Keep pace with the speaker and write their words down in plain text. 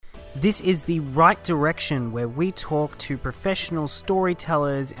This is the right direction where we talk to professional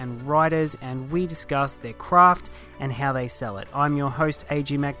storytellers and writers and we discuss their craft and how they sell it. I'm your host,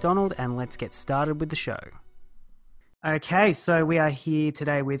 A.G. MacDonald, and let's get started with the show. Okay, so we are here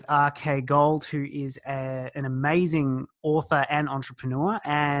today with R.K. Gold, who is an amazing author and entrepreneur,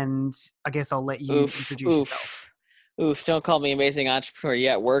 and I guess I'll let you introduce yourself. Don't call me amazing entrepreneur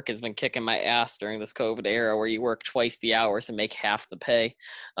yet. Work has been kicking my ass during this COVID era where you work twice the hours and make half the pay.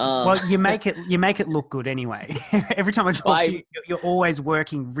 Well, you make it look good anyway. Every time I talk to you, you're always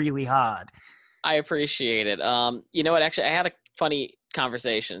working really hard. I appreciate it. You know what? Actually, I had a funny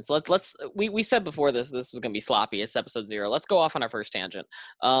conversation. So we said before this was going to be sloppy. It's episode 0. Let's go off on our first tangent.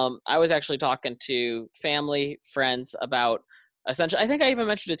 I was actually talking to family, friends about essentially, I think I even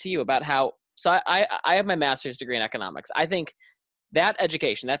mentioned it to you about how, so I have my master's degree in economics. I think that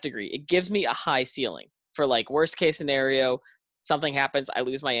education, that degree, it gives me a high ceiling for like worst case scenario, something happens, I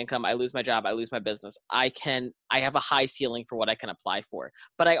lose my income, I lose my job, I lose my business. I have a high ceiling for what I can apply for.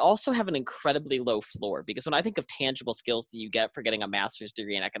 But I also have an incredibly low floor because when I think of tangible skills that you get for getting a master's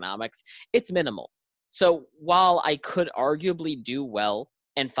degree in economics, it's minimal. So while I could arguably do well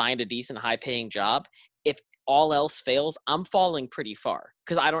and find a decent high paying job, if all else fails, I'm falling pretty far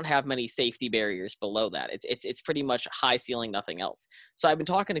because I don't have many safety barriers below that. It's pretty much high ceiling, nothing else. So I've been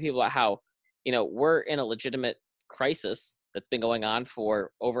talking to people about how, we're in a legitimate crisis that's been going on for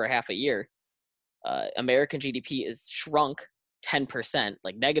over a half a year. American GDP is shrunk 10%,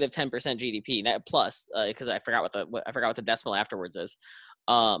 like negative 10% GDP net plus, because I forgot what the decimal afterwards is.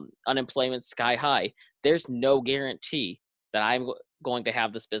 Unemployment sky high. There's no guarantee that I'm going to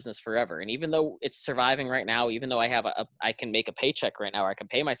have this business forever. And even though it's surviving right now, even though I can make a paycheck right now, or I can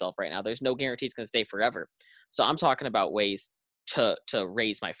pay myself right now, there's no guarantee it's going to stay forever. So I'm talking about ways to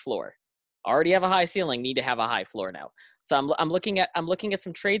raise my floor. Already have a high ceiling, need to have a high floor now. So I'm looking at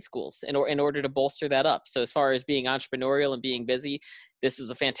some trade schools in order to bolster that up. So as far as being entrepreneurial and being busy, this is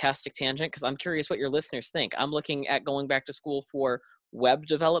a fantastic tangent because I'm curious what your listeners think. I'm looking at going back to school for web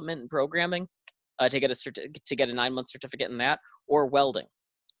development and programming to get a 9-month certificate in that, or welding.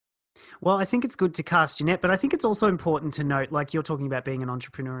 Well, I think it's good to cast your net, but I think it's also important to note, like you're talking about being an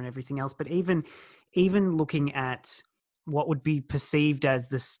entrepreneur and everything else, but even looking at what would be perceived as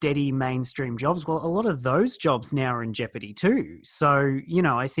the steady mainstream jobs, well, a lot of those jobs now are in jeopardy too. So,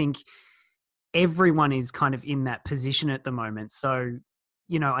 I think everyone is kind of in that position at the moment. So,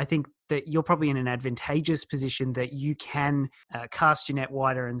 I think that you're probably in an advantageous position that you can cast your net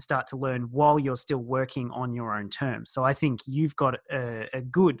wider and start to learn while you're still working on your own terms. So I think you've got a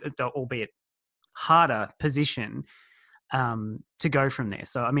good, albeit harder position to go from there.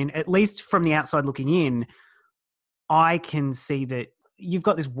 So, I mean, at least from the outside looking in, I can see that you've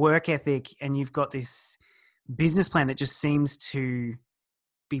got this work ethic and you've got this business plan that just seems to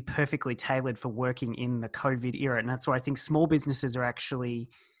be perfectly tailored for working in the COVID era. And that's why I think small businesses are actually,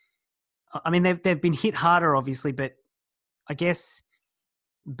 I mean, they've been hit harder, obviously, but I guess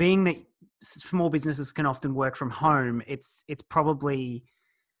being that small businesses can often work from home, it's probably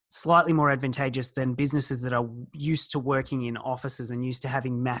slightly more advantageous than businesses that are used to working in offices and used to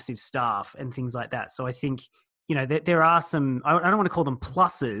having massive staff and things like that. So I think, there are some, I don't want to call them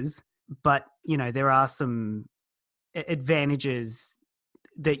pluses, but, there are some advantages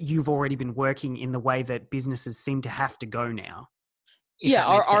that you've already been working in the way that businesses seem to have to go now. Yeah,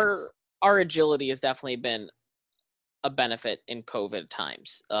 our agility has definitely been a benefit in COVID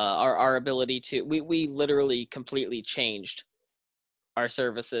times. Our ability to, we literally completely changed our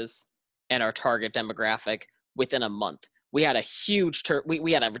services and our target demographic within a month. We had a huge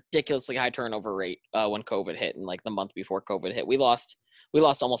we had a ridiculously high turnover rate when COVID hit, and like the month before COVID hit, we lost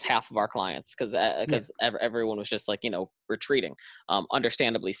almost half of our clients because everyone was just like retreating,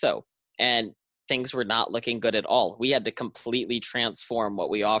 understandably so, and things were not looking good at all. We had to completely transform what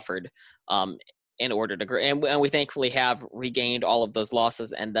we offered in order to grow, and we thankfully have regained all of those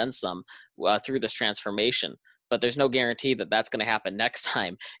losses and then some through this transformation. But there's no guarantee that that's going to happen next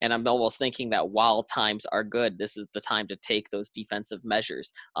time. And I'm almost thinking that while times are good, this is the time to take those defensive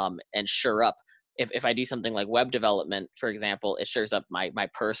measures and shore up. If I do something like web development, for example, it shores up my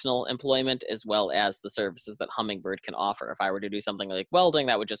personal employment as well as the services that Hummingbird can offer. If I were to do something like welding,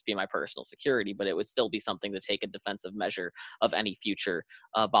 that would just be my personal security, but it would still be something to take a defensive measure of any future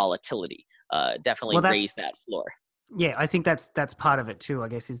volatility. Definitely raise that floor. Yeah, I think that's part of it too, I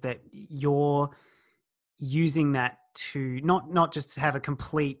guess, is that you're using that to not just have a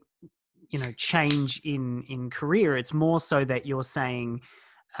complete change in career. It's more so that you're saying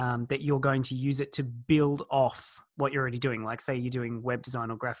that you're going to use it to build off what you're already doing. Like say you're doing web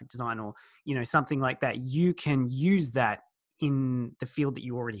design or graphic design or something like that. You can use that in the field that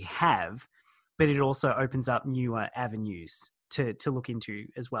you already have, but it also opens up newer avenues to look into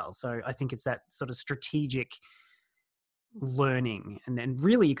as well. So I think it's that sort of strategic learning, and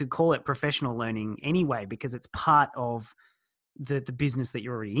really you could call it professional learning anyway, because it's part of the business that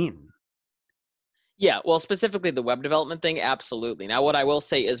you're already in. Yeah, well, specifically the web development thing, absolutely. Now, what I will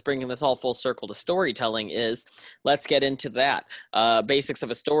say is bringing this all full circle to storytelling is, let's get into that. Basics of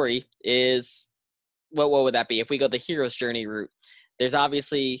a story is, what would that be? If we go the hero's journey route, there's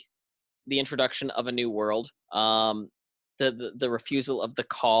obviously the introduction of a new world, the refusal of the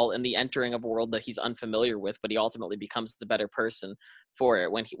call, and the entering of a world that he's unfamiliar with, but he ultimately becomes the better person for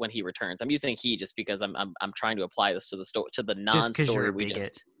it when he returns. I'm using he just because I'm trying to apply this to the Just because you're non-story a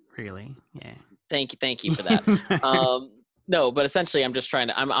bigot, really. Yeah. Thank you for that. No, but essentially I'm just trying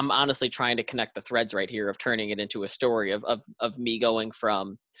to, I'm honestly trying to connect the threads right here of turning it into a story of me going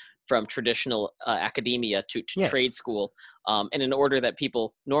from traditional academia to trade school, in an order that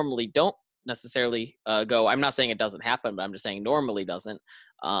people normally don't necessarily go. I'm not saying it doesn't happen, but I'm just saying normally doesn't,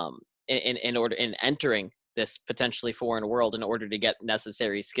 in entering this potentially foreign world in order to get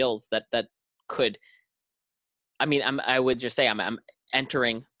necessary skills that could, I would just say I'm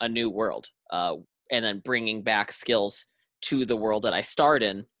entering a new world, and then bringing back skills to the world that I start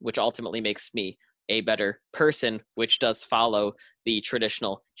in, which ultimately makes me a better person, which does follow the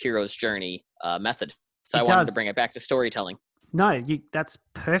traditional hero's journey method. So I wanted to bring it back to storytelling. No, that's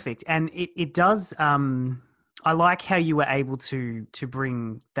perfect. And it does, I like how you were able to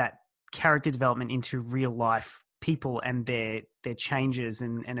bring that character development into real life people and their changes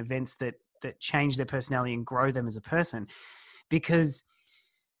and events that change their personality and grow them as a person. Because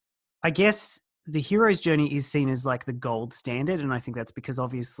I guess the hero's journey is seen as like the gold standard. And I think that's because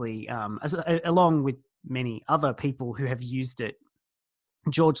obviously, along with many other people who have used it,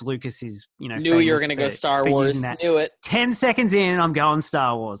 George Lucas is, knew you were going to go Star Wars. Knew it. 10 seconds in, I'm going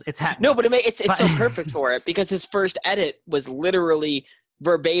Star Wars. It's happening. No, but it's so perfect for it, because his first edit was literally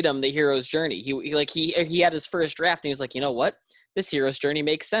verbatim the hero's journey. He had his first draft and he was like, you know what? This hero's journey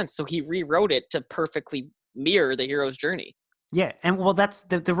makes sense. So he rewrote it to perfectly mirror the hero's journey. Yeah, and well, that's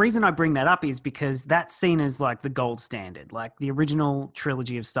the reason I bring that up is because that's seen as like the gold standard. Like the original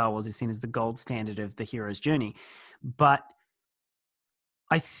trilogy of Star Wars is seen as the gold standard of the hero's journey. But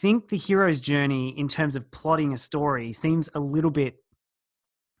I think the hero's journey in terms of plotting a story seems a little bit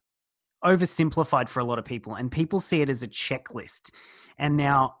oversimplified for a lot of people, and people see it as a checklist. And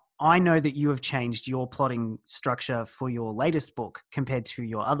now I know that you have changed your plotting structure for your latest book compared to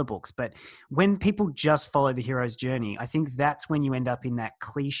your other books. But when people just follow the hero's journey, I think that's when you end up in that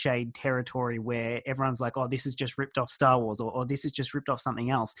cliched territory where everyone's like, oh, this is just ripped off Star Wars, or this is just ripped off something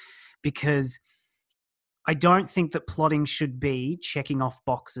else. Because I don't think that plotting should be checking off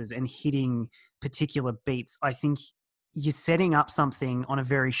boxes and hitting particular beats. I think you're setting up something on a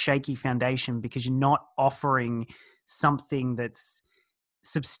very shaky foundation because you're not offering something that's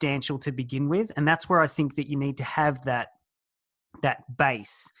substantial to begin with. And that's where I think that you need to have that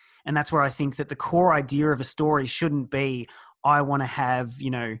base. And that's where I think that the core idea of a story shouldn't be, I want to have,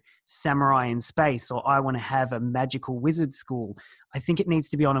 samurai in space, or I want to have a magical wizard school. I think it needs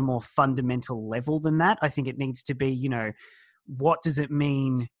to be on a more fundamental level than that. I think it needs to be, what does it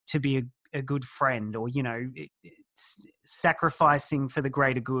mean to be a good friend, or, sacrificing for the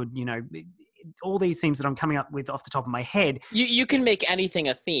greater good, all these things that I'm coming up with off the top of my head. You can make anything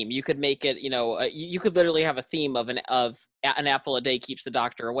a theme. You could make it, you could literally have a theme of an apple a day keeps the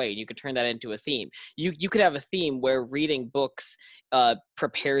doctor away, and you could turn that into a theme. You could have a theme where reading books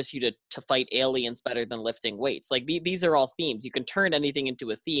prepares you to fight aliens better than lifting weights. Like these are all themes. You can turn anything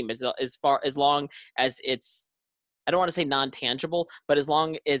into a theme as long as it's, I don't want to say non-tangible, but as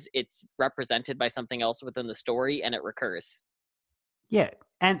long as it's represented by something else within the story and it recurs. Yeah.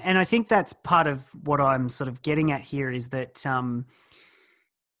 And I think that's part of what I'm sort of getting at here is that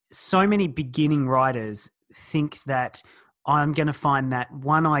so many beginning writers think that I'm going to find that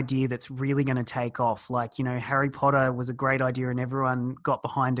one idea that's really going to take off. Like, Harry Potter was a great idea and everyone got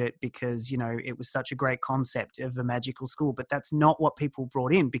behind it because, it was such a great concept of a magical school. But that's not what people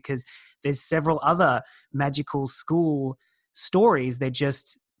brought in, because there's several other magical school stories.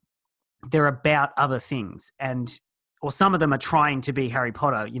 They're about other things. Or some of them are trying to be Harry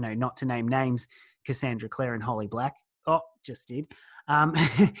Potter, not to name names, Cassandra Clare and Holly Black. Oh, just did.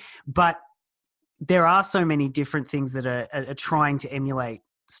 But there are so many different things that are trying to emulate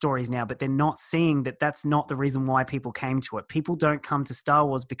stories now, but they're not seeing that that's not the reason why people came to it. People don't come to Star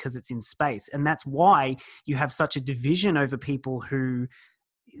Wars because it's in space. And that's why you have such a division over people who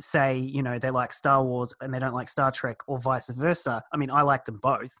say, they like Star Wars and they don't like Star Trek, or vice versa. I mean, I like them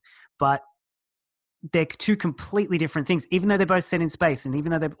both, but they're two completely different things, even though they're both set in space, and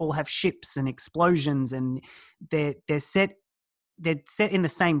even though they all have ships and explosions, and they're set in the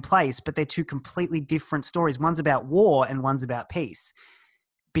same place, but they're two completely different stories. One's about war and one's about peace,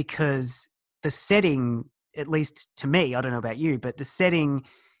 because the setting, at least to me, I don't know about you, but the setting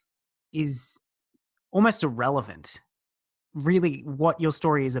is almost irrelevant. Really, what your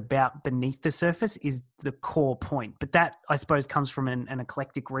story is about beneath the surface is the core point. But that, I suppose, comes from an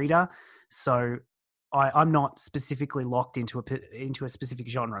eclectic reader. So I'm not specifically locked into a specific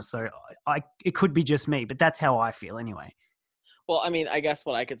genre. So it could be just me, but that's how I feel anyway. Well, I mean, I guess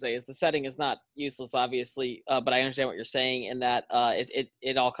what I could say is the setting is not useless, obviously, but I understand what you're saying in that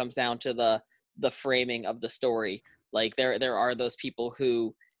it all comes down to the framing of the story. Like there are those people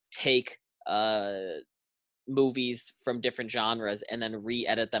who take movies from different genres and then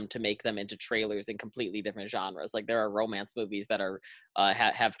re-edit them to make them into trailers in completely different genres. Like there are romance movies that are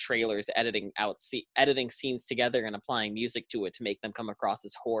have trailers editing scenes together and applying music to it to make them come across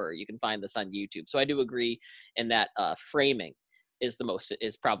as horror. You can find this on YouTube. So I do agree in that framing is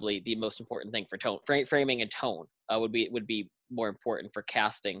probably the most important thing for tone. Framing and tone would be more important for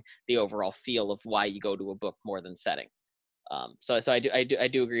casting the overall feel of why you go to a book more than setting. So I do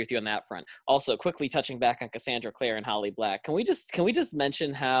agree with you on that front. Also, quickly touching back on Cassandra Clare and Holly Black, can we just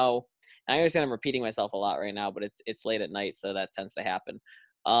mention how, I understand I'm repeating myself a lot right now, but it's late at night, so that tends to happen.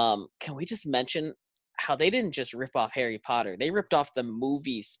 Can we just mention how they didn't just rip off Harry Potter? They ripped off the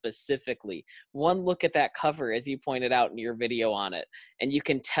movie specifically. One look at that cover, as you pointed out in your video on it, and you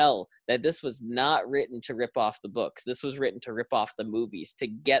can tell that this was not written to rip off the books. This was written to rip off the movies, to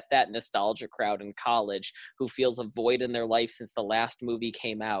get that nostalgia crowd in college who feels a void in their life since the last movie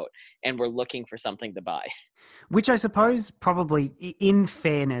came out and we're looking for something to buy. Which I suppose, probably in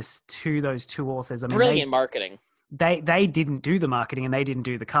fairness to those two authors, I mean, brilliant marketing. They didn't do the marketing and they didn't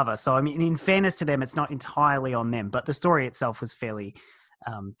do the cover. So, I mean, in fairness to them, it's not entirely on them, but the story itself was fairly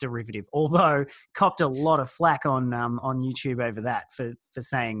derivative, although copped a lot of flack on YouTube over that for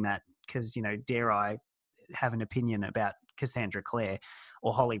saying that, because, you know, dare I have an opinion about Cassandra Clare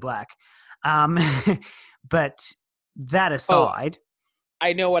or Holly Black. But that aside.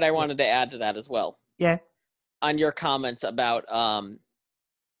 I know what I wanted to add to that as well. Yeah. On your comments about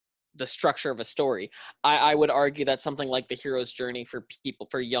the structure of a story, I would argue that something like the hero's journey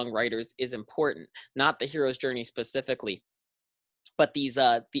for young writers is important. Not the hero's journey specifically, but these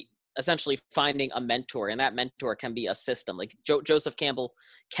essentially finding a mentor, and that mentor can be a system. Like Joseph Campbell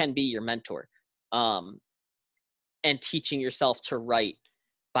can be your mentor, and teaching yourself to write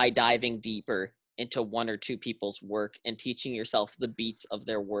by diving deeper into one or two people's work and teaching yourself the beats of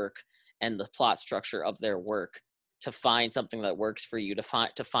their work and the plot structure of their work to find something that works for you, to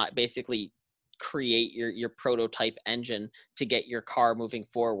find basically create your prototype engine to get your car moving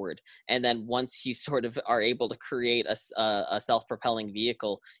forward. And then once you sort of are able to create a self-propelling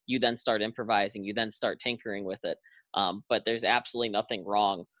vehicle, you then start improvising, you then start tinkering with it. But there's absolutely nothing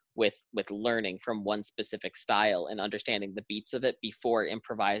wrong with learning from one specific style and understanding the beats of it before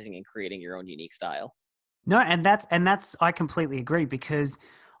improvising and creating your own unique style. No, and that's I completely agree, because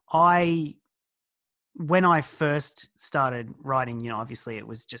when I first started writing, you know, obviously it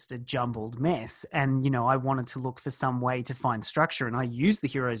was just a jumbled mess, and, you know, I wanted to look for some way to find structure, and I used the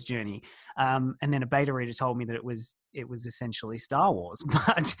hero's journey. And then a beta reader told me that it was essentially Star Wars,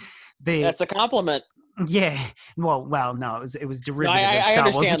 but that's a compliment. Yeah. Well, no, it was derivative of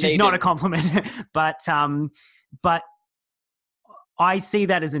Star Wars, which is not a compliment, but I see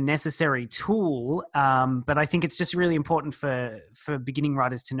that as a necessary tool, but I think it's just really important for beginning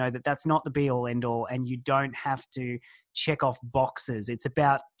writers to know that that's not the be-all, end-all, and you don't have to check off boxes. It's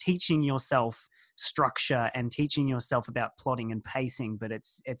about teaching yourself structure and teaching yourself about plotting and pacing, but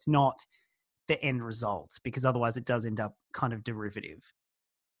it's not the end result, because otherwise it does end up kind of derivative.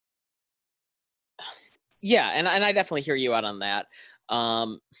 Yeah, and I definitely hear you out on that.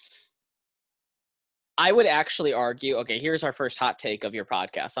 I would actually argue, okay, here's our first hot take of your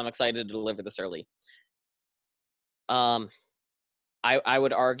podcast. I'm excited to deliver this early. I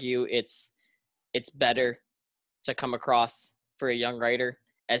would argue it's better to come across for a young writer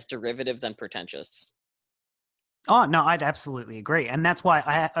as derivative than pretentious. Oh, no, I'd absolutely agree. And that's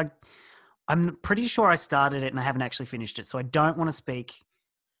why I'm pretty sure I started it and I haven't actually finished it. So I don't want to speak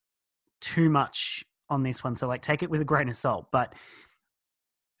too much on this one. So, like, take it with a grain of salt. But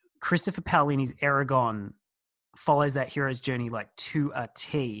Christopher Paolini's Eragon follows that hero's journey like to a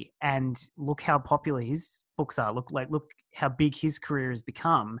T, and look how popular his books are. Look how big his career has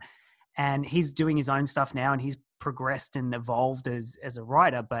become, and he's doing his own stuff now, and he's progressed and evolved as a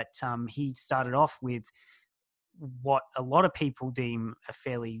writer. But he started off with what a lot of people deem a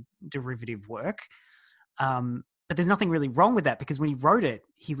fairly derivative work. But there's nothing really wrong with that because when he wrote it,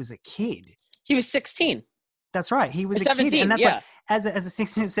 he was a kid. He was 16. That's right. He was a 17, kid. And that's yeah. like, as a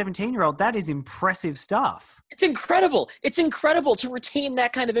 16 and 17-year-old, that is impressive stuff. It's incredible. It's incredible to retain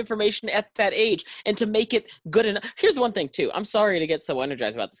that kind of information at that age and to make it good enough. Here's one thing, too. I'm sorry to get so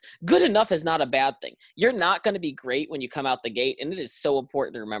energized about this. Good enough is not a bad thing. You're not going to be great when you come out the gate, and it is so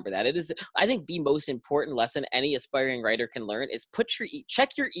important to remember that. It is, I think, the most important lesson any aspiring writer can learn is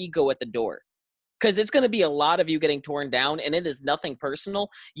check your ego at the door. Because it's going to be a lot of you getting torn down, and it is nothing personal.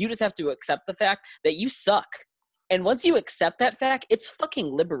 You just have to accept the fact that you suck. And once you accept that fact, it's fucking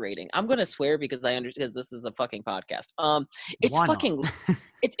liberating. I'm going to swear because I understand, because this is a fucking podcast. It's Why fucking, not?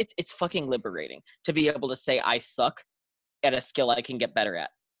 it's fucking liberating to be able to say I suck at a skill I can get better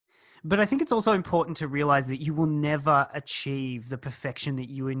at. But I think it's also important to realize that you will never achieve the perfection that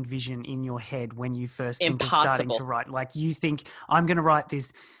you envision in your head when you first think of starting to write. Like you think, I'm going to write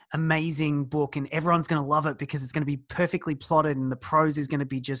this amazing book and everyone's going to love it because it's going to be perfectly plotted and the prose is going to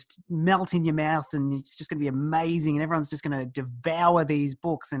be just melt in your mouth and it's just going to be amazing and everyone's just going to devour these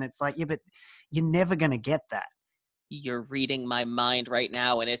books. And it's like, yeah, but you're never going to get that. You're reading my mind right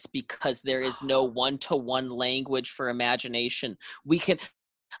now, and it's because there is no one-to-one language for imagination.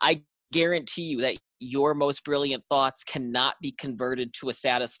 I guarantee you that your most brilliant thoughts cannot be converted to a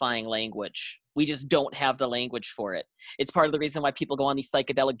satisfying language. We just don't have the language for it. It's part of the reason why people go on these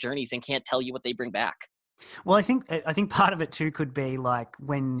psychedelic journeys and can't tell you what they bring back. Well, I think part of it too could be like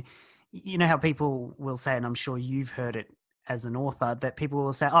when, you know how people will say, and I'm sure you've heard it as an author, that people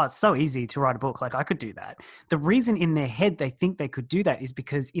will say, oh, it's so easy to write a book. Like I could do that. The reason in their head they think they could do that is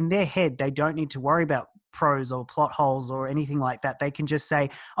because in their head, they don't need to worry about prose or plot holes or anything like that. They can just say,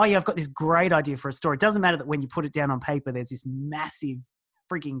 oh yeah, I've got this great idea for a story. It doesn't matter that when you put it down on paper, there's this massive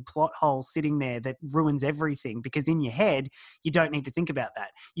freaking plot hole sitting there that ruins everything, because in your head, you don't need to think about that.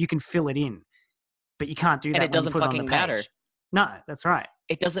 You can fill it in, but you can't do that. And it doesn't fucking matter. No, that's right.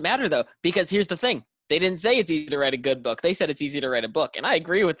 It doesn't matter though, because here's the thing. They didn't say it's easy to write a good book. They said it's easy to write a book, and I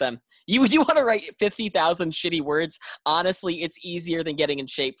agree with them. You want to write 50,000 shitty words? Honestly, it's easier than getting in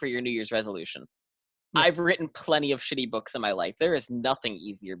shape for your New Year's resolution. Yeah. I've written plenty of shitty books in my life. There is nothing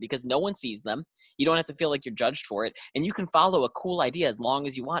easier because no one sees them. You don't have to feel like you're judged for it, and you can follow a cool idea as long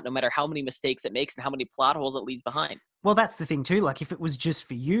as you want, no matter how many mistakes it makes and how many plot holes it leaves behind. Well, that's the thing too. Like if it was just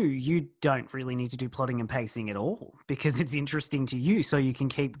for you, you don't really need to do plotting and pacing at all because it's interesting to you, so you can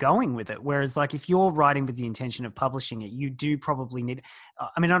keep going with it. Whereas like if you're writing with the intention of publishing it, you do probably need,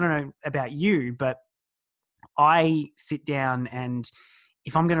 I mean, I don't know about you, but I sit down and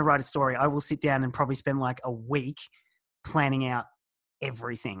if I'm going to write a story, I will sit down and probably spend like a week planning out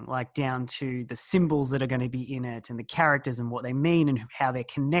everything, like down to the symbols that are going to be in it and the characters and what they mean and how they're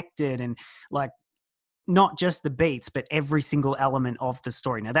connected and like, not just the beats, but every single element of the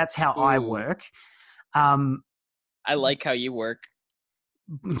story. Now that's how I work. I like how you work.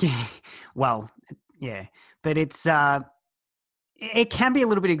 Yeah. Well, yeah, but it's, it can be a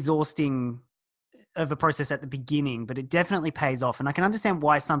little bit exhausting of a process at the beginning, but it definitely pays off. And I can understand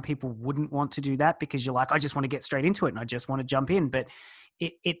why some people wouldn't want to do that because you're like, I just want to get straight into it and I just want to jump in, but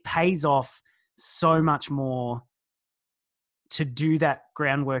it pays off so much more to do that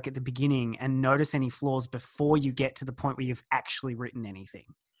groundwork at the beginning and notice any flaws before you get to the point where you've actually written anything.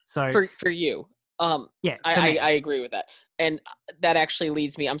 So for you, yeah, I agree with that. And that actually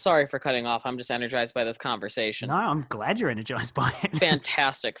leads me, I'm sorry for cutting off. I'm just energized by this conversation. No, I'm glad you're energized by it.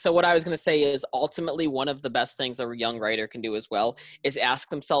 Fantastic. So what I was going to say is ultimately one of the best things a young writer can do as well is ask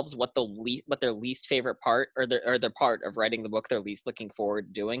themselves what their least favorite part or the part of writing the book they're least looking forward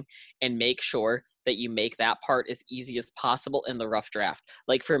to doing, and make sure that you make that part as easy as possible in the rough draft.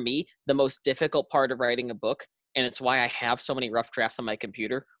 Like for me, the most difficult part of writing a book, and it's why I have so many rough drafts on my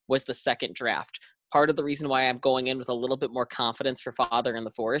computer, was the second draft. Part of the reason why I'm going in with a little bit more confidence for Father in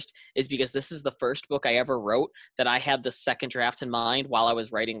the Forest is because this is the first book I ever wrote that I had the second draft in mind while I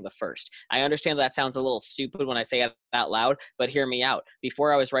was writing the first. I understand that sounds a little stupid when I say it out loud, but hear me out.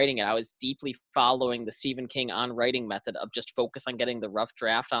 Before I was writing it, I was deeply following the Stephen King on writing method of just focus on getting the rough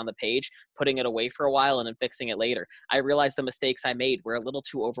draft on the page, putting it away for a while, and then fixing it later. I realized the mistakes I made were a little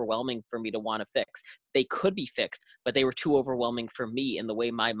too overwhelming for me to want to fix. They could be fixed, but they were too overwhelming for me in the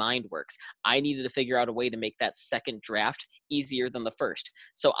way my mind works. I needed to figure out a way to make that second draft easier than the first.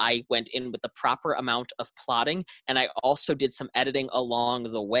 So I went in with the proper amount of plotting, and I also did some editing along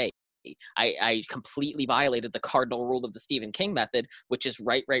the way. I completely violated the cardinal rule of the Stephen King method, which is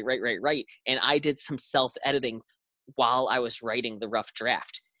write. And I did some self-editing while I was writing the rough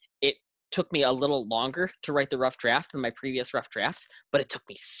draft. It took me a little longer to write the rough draft than my previous rough drafts, but it took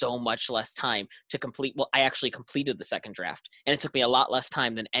me so much less time to complete. Well, I actually completed the second draft, and it took me a lot less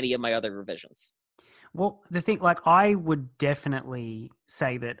time than any of my other revisions. Well, the thing, like, I would definitely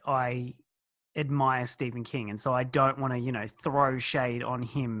say that I admire Stephen King, and so I don't want to, throw shade on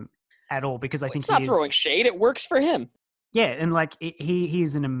him at all because I Well, think it's he not is, throwing shade. It works for him. yeah, and like he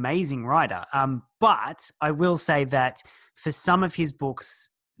is an amazing writer. But I will say that for some of his books,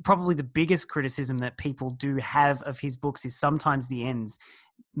 probably the biggest criticism that people do have of his books is sometimes the ends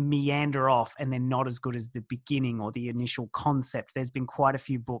meander off and they're not as good as the beginning or the initial concept. There's been quite a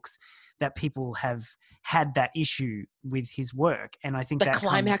few books that people have had that issue with his work, and I think The that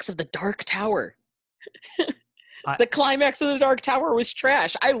climax comes. of the Dark Tower. I, The climax of the Dark Tower was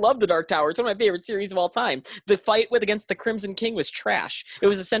trash. I love the Dark Tower. It's one of my favorite series of all time. The fight against the Crimson King was trash. It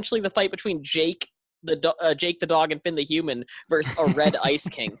was essentially the fight between Jake the dog and Finn the human versus a red Ice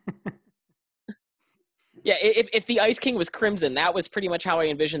King. Yeah, if the Ice King was crimson, that was pretty much how I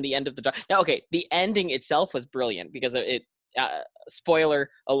envisioned the end of the Dark. Now, okay, the ending itself was brilliant because it. Spoiler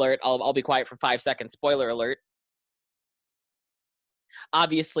alert! I'll be quiet for 5 seconds. Spoiler alert!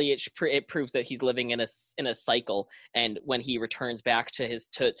 Obviously it proves that he's living in a cycle, and when he returns back to his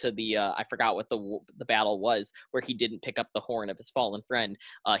to the I forgot what the battle was where he didn't pick up the horn of his fallen friend,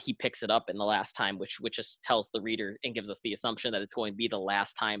 he picks it up in the last time, which just tells the reader and gives us the assumption that it's going to be the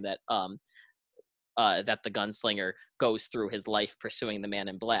last time that that the gunslinger goes through his life pursuing the man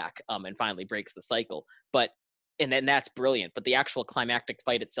in black, and finally breaks the cycle. But and then that's brilliant, but the actual climactic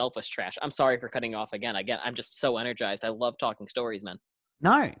fight itself was trash. I'm sorry for cutting off again. I'm just so energized. I love talking stories, man.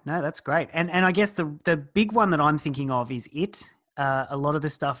 No, that's great. And I guess the big one that I'm thinking of is It. A lot of the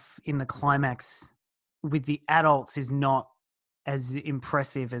stuff in the climax with the adults is not as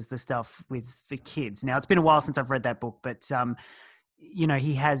impressive as the stuff with the kids. Now, it's been a while since I've read that book, but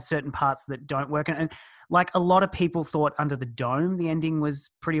he has certain parts that don't work. And like a lot of people thought Under the Dome, the ending was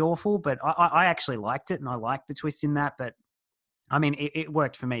pretty awful, but I actually liked it and I liked the twist in that. But I mean, it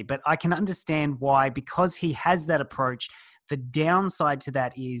worked for me. But I can understand why, because he has that approach. The downside to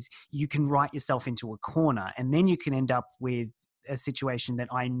that is you can write yourself into a corner, and then you can end up with a situation that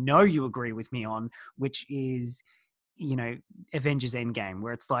I know you agree with me on, which is, Avengers Endgame,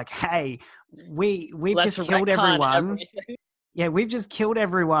 where it's like, hey, we've Let's just killed retcon everyone. everything. Yeah, we've just killed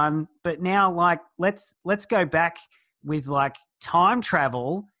everyone, but now like let's go back with like time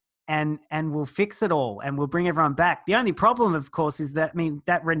travel and we'll fix it all and we'll bring everyone back. The only problem, of course, is that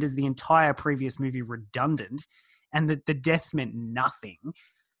that renders the entire previous movie redundant, and the deaths meant nothing.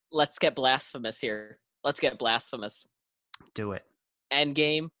 Let's get blasphemous here. Let's get blasphemous. Do it.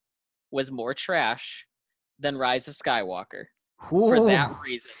 Endgame was more trash than Rise of Skywalker. Ooh.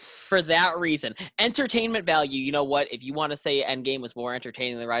 For that reason. Entertainment value, you know what? If you want to say Endgame was more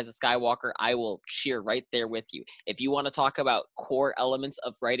entertaining than Rise of Skywalker, I will cheer right there with you. If you want to talk about core elements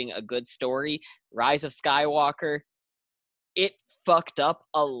of writing a good story, Rise of Skywalker, it fucked up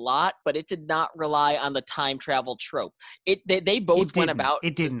a lot, but it did not rely on the time travel trope. They both went about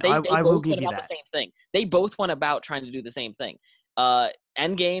it didn't. They I will both give went you about that. the same thing. They both went about trying to do the same thing.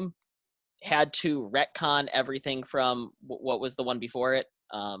 Endgame had to retcon everything from what was the one before it.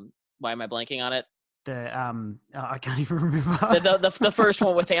 Why am I blanking on it? I can't even remember. the first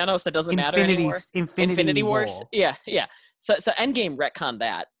one with Thanos that doesn't matter anymore. Infinity Wars. War. Yeah. So Endgame retconned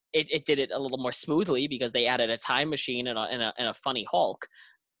that. It did it a little more smoothly because they added a time machine and a funny Hulk.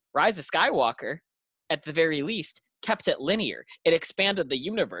 Rise of Skywalker, at the very least, kept it linear. It expanded the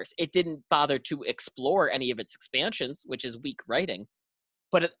universe. It didn't bother to explore any of its expansions, which is weak writing.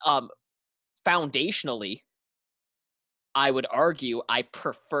 But foundationally, I would argue I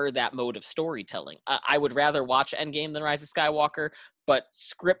prefer that mode of storytelling. I would rather watch Endgame than Rise of Skywalker, but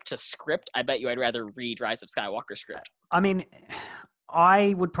script to script, I bet you I'd rather read Rise of Skywalker script. I mean,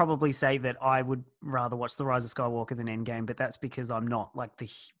 I would probably say that I would rather watch The Rise of Skywalker than Endgame, but that's because I'm not like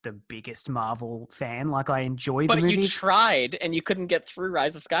the biggest Marvel fan. Like I enjoy the movies. But you tried and you couldn't get through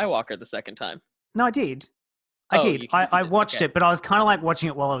Rise of Skywalker the second time. No, I did. I watched it, but I was kind of like watching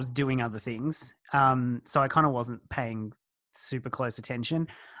it while I was doing other things. So I kind of wasn't paying super close attention.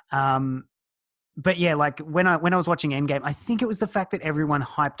 But yeah, like when I was watching Endgame, I think it was the fact that everyone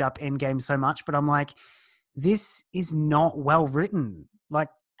hyped up Endgame so much, but I'm like, this is not well written, like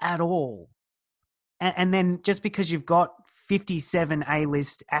at all. And then just because you've got 57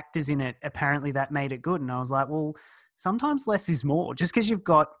 A-list actors in it, apparently that made it good. And I was like, well, sometimes less is more. Just because you've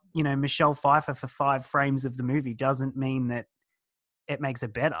got, Michelle Pfeiffer for 5 frames of the movie doesn't mean that it makes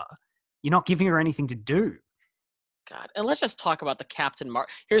it better. You're not giving her anything to do. God, and let's just talk about the Captain Marvel.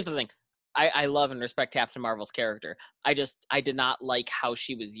 Here's the thing. I love and respect Captain Marvel's character. I did not like how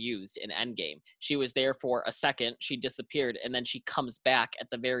she was used in Endgame. She was there for a second, she disappeared, and then she comes back at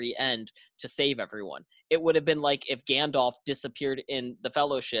the very end to save everyone. It would have been like if Gandalf disappeared in the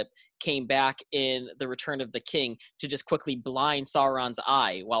Fellowship, came back in the Return of the King to just quickly blind Sauron's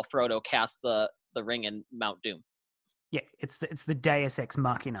eye while Frodo cast the ring in Mount Doom. Yeah, it's the Deus Ex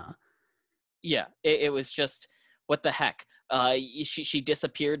Machina. Yeah, it was just what the heck. She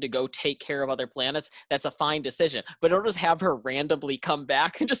disappeared to go take care of other planets. That's a fine decision, but don't just have her randomly come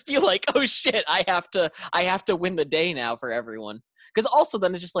back and just be like, oh shit, I have to win the day now for everyone. Because also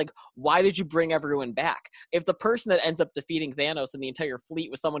then it's just like, why did you bring everyone back? If the person that ends up defeating Thanos and the entire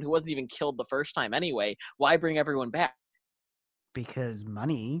fleet was someone who wasn't even killed the first time anyway, why bring everyone back? Because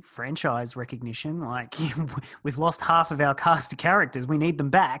money, franchise recognition, like we've lost half of our cast of characters. We need them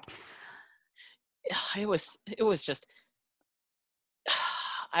back. It was just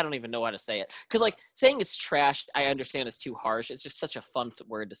I don't even know how to say it, because like saying it's trash, I understand it's too harsh. It's just such a fun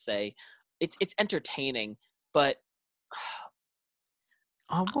word to say. It's entertaining, but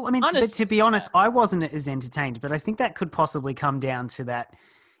Oh, well, I mean, but to be honest, I wasn't as entertained, but I think that could possibly come down to that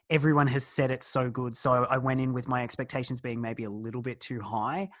everyone has said it's so good. So I went in with my expectations being maybe a little bit too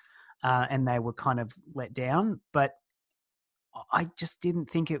high, and they were kind of let down. But I just didn't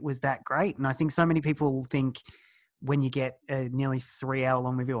think it was that great. And I think so many people think when you get a nearly 3 hour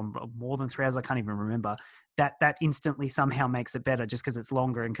long movie, or more than 3 hours, I can't even remember, that instantly somehow makes it better just because it's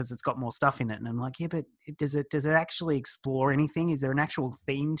longer and because it's got more stuff in it. And I'm like, yeah, but does it actually explore anything? Is there an actual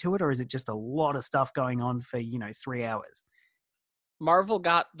theme to it, or is it just a lot of stuff going on for 3 hours? Marvel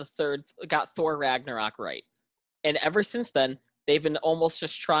got Thor Ragnarok right, and ever since then they've been almost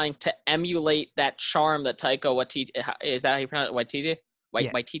just trying to emulate that charm that Taika Waititi, is that how you pronounce it? Waititi?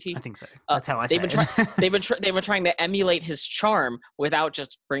 Yeah, Waititi? I think so. That's how I say it. They've been trying to emulate his charm without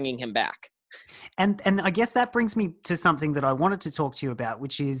just bringing him back. And I guess that brings me to something that I wanted to talk to you about,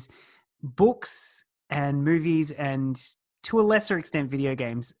 which is books and movies, and to a lesser extent video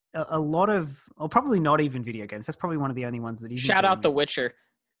games. A lot of, or probably not even video games. That's probably one of the only ones that isn't. Shout out The Witcher.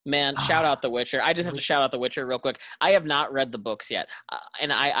 Man, shout out The Witcher. I just have to shout out The Witcher real quick. I have not read the books yet,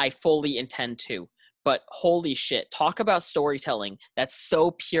 and I fully intend to. But holy shit, talk about storytelling that's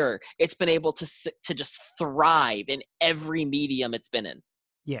so pure. It's been able to just thrive in every medium it's been in.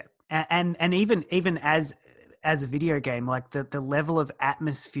 Yeah, and even as a video game, like the level of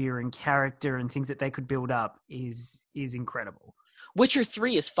atmosphere and character and things that they could build up is incredible. Witcher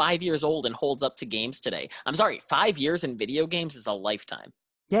 3 is 5 years old and holds up to games today. I'm sorry, 5 years in video games is a lifetime.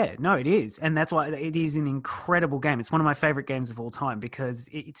 Yeah, no, it is. And that's why it is an incredible game. It's one of my favorite games of all time because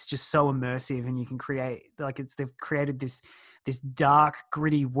it's just so immersive, and you can create, like, they've created this dark,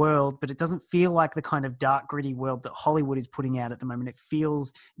 gritty world, but it doesn't feel like the kind of dark, gritty world that Hollywood is putting out at the moment. It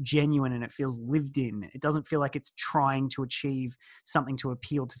feels genuine and it feels lived in. It doesn't feel like it's trying to achieve something to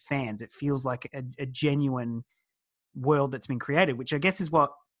appeal to fans. It feels like a genuine world that's been created, which I guess is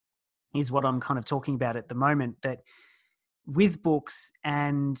what I'm kind of talking about at the moment, that with books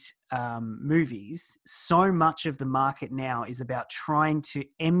and movies, so much of the market now is about trying to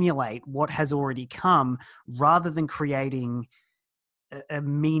emulate what has already come rather than creating a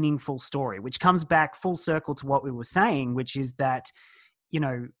meaningful story, which comes back full circle to what we were saying, which is that,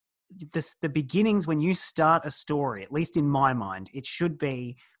 the beginnings, when you start a story, at least in my mind, it should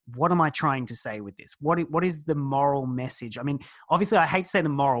be, what am I trying to say with this? What is the moral message? I mean, obviously I hate to say the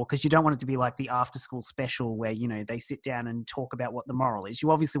moral because you don't want it to be like the after school special where, they sit down and talk about what the moral is.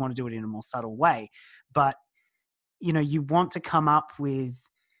 You obviously want to do it in a more subtle way, but you want to come up with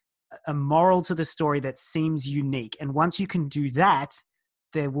a moral to the story that seems unique. And once you can do that,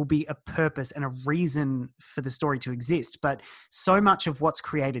 there will be a purpose and a reason for the story to exist. But so much of what's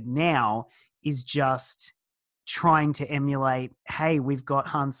created now is just trying to emulate, hey, we've got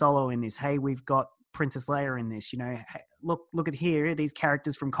Han Solo in this. Hey, we've got Princess Leia in this. Hey, look at here, these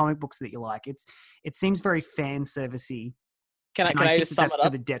characters from comic books that you like. It seems very fan servicey. Can I just sum it up? That's to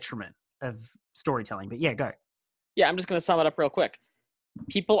the detriment of storytelling. But yeah, go. Yeah, I'm just going to sum it up real quick.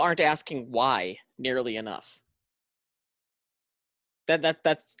 People aren't asking why nearly enough.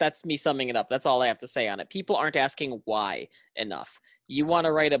 That's me summing it up. That's all I have to say on it. People aren't asking why enough. You want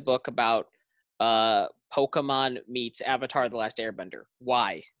to write a book about Pokemon meets Avatar: The Last Airbender.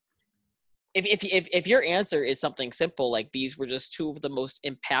 Why? If your answer is something simple like these were just two of the most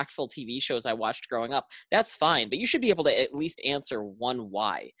impactful TV shows I watched growing up, that's fine. But you should be able to at least answer one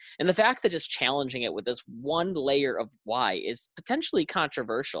why. And the fact that just challenging it with this one layer of why is potentially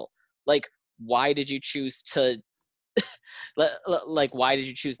controversial. Like, why did you choose to why did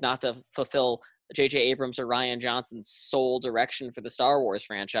you choose not to fulfill J.J. Abrams or Rian Johnson's sole direction for the Star Wars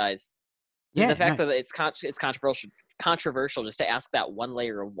franchise? The Yeah, fact no, that it's controversial just to ask that one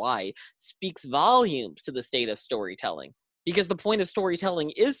layer of why speaks volumes to the state of storytelling. Because the point of storytelling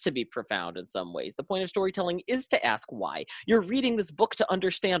is to be profound in some ways. The point of storytelling is to ask why. You're reading this book to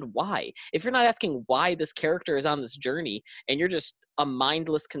understand why. If you're not asking why this character is on this journey and you're just a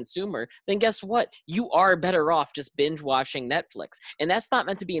mindless consumer, then guess what? You are better off just binge watching Netflix. And that's not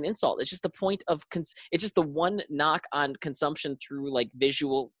meant to be an insult. It's just the point of it's just the one knock on consumption through like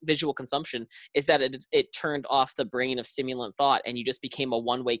visual consumption is that it turned off the brain of stimulant thought and you just became a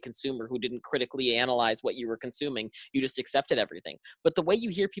one-way consumer who didn't critically analyze what you were consuming. You just accepted everything. But the way you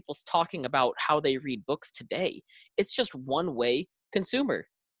hear people talking about how they read books today, it's just one-way consumer.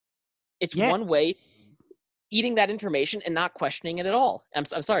 It's yeah, one way eating that information and not questioning it at all. I'm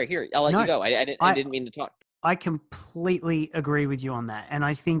sorry. Here, I'll let you no. go. I didn't mean to talk. I completely agree with you on that. And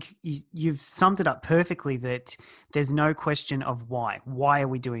I think you've summed it up perfectly that there's no question of why. Why are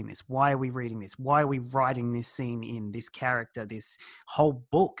we doing this? Why are we reading this? Why are we writing this scene in, this character, this whole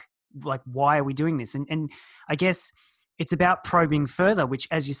book? Like, why are we doing this? And I guess it's about probing further, which,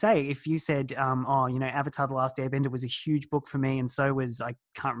 as you say, if you said, Avatar The Last Airbender was a huge book for me, and so was, I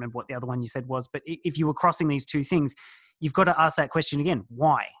can't remember what the other one you said was, but if you were crossing these two things, you've got to ask that question again.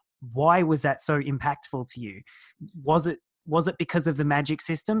 Why? Why was that so impactful to you? Was it because of the magic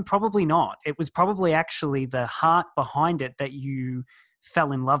system? Probably not. It was probably actually the heart behind it that you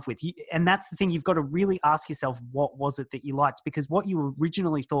fell in love with. And that's the thing, you've got to really ask yourself, what was it that you liked? Because what you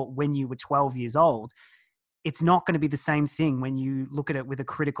originally thought when you were 12 years old, it's not going to be the same thing when you look at it with a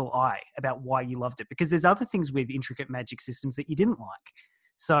critical eye about why you loved it, because there's other things with intricate magic systems that you didn't like.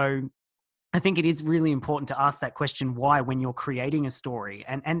 So I think it is really important to ask that question, why, when you're creating a story.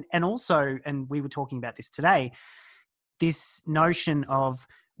 And also, and we were talking about this today, this notion of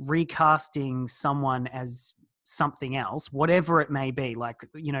recasting someone as something else, whatever it may be, like,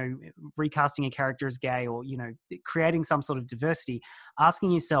 recasting a character as gay, or, creating some sort of diversity,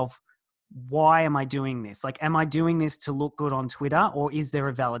 asking yourself, why am I doing this? Like, am I doing this to look good on Twitter, or is there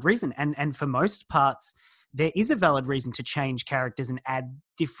a valid reason? And for most parts, there is a valid reason to change characters and add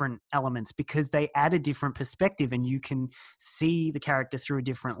different elements, because they add a different perspective and you can see the character through a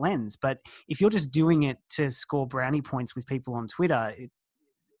different lens. But if you're just doing it to score brownie points with people on Twitter,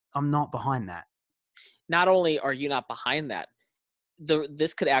 I'm not behind that. Not only are you not behind that,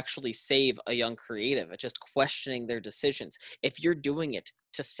 this could actually save a young creative at just questioning their decisions. If you're doing it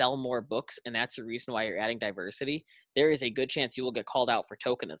to sell more books and that's the reason why you're adding diversity, there is a good chance you will get called out for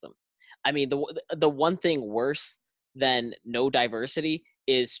tokenism. I mean, the one thing worse than no diversity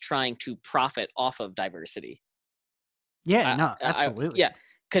is trying to profit off of diversity. Yeah, no, absolutely. Yeah,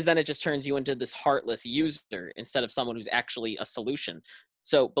 because then it just turns you into this heartless user instead of someone who's actually a solution.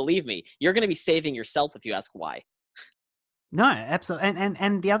 So believe me, you're going to be saving yourself if you ask why. No, absolutely.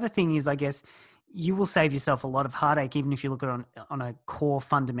 And the other thing is, I guess, you will save yourself a lot of heartache, even if you look at it on a core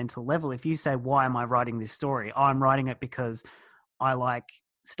fundamental level. If you say, why am I writing this story? Oh, I'm writing it because I like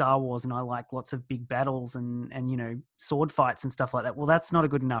Star Wars and I like lots of big battles and sword fights and stuff like that. Well, that's not a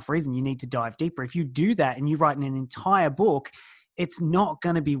good enough reason. You need to dive deeper. If you do that and you write an entire book, it's not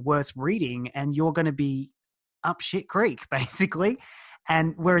going to be worth reading and you're going to be up shit creek, basically.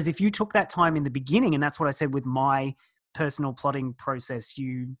 And whereas if you took that time in the beginning, and that's what I said with my personal plotting process,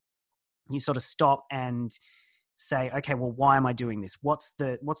 you sort of stop and say, okay, well, why am I doing this? What's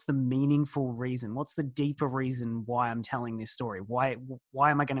the meaningful reason? What's the deeper reason why I'm telling this story? Why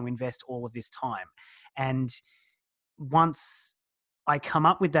am I going to invest all of this time? And once I come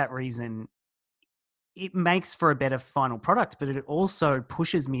up with that reason, it makes for a better final product, but it also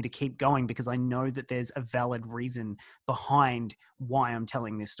pushes me to keep going because I know that there's a valid reason behind why I'm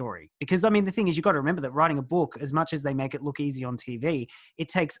telling this story. Because, I mean, the thing is, you've got to remember that writing a book, as much as they make it look easy on TV, it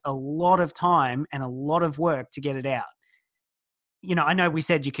takes a lot of time and a lot of work to get it out. I know we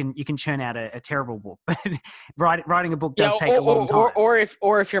said you can churn out a terrible book, but writing a book does take a long time.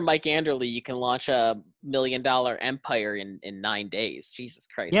 Or if you're Mike Anderle, you can launch a $1 million empire in 9 days. Jesus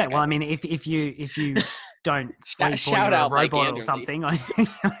Christ! Yeah, well, I mean, if you don't sleep or you're a robot or something, I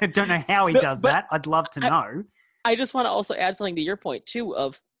don't know how he does that. I'd love to know. I just want to also add something to your point too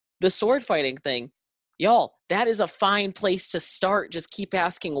of the sword fighting thing. Y'all, that is a fine place to start. Just keep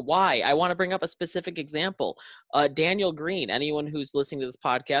asking why. I want to bring up a specific example. Daniel Green, anyone who's listening to this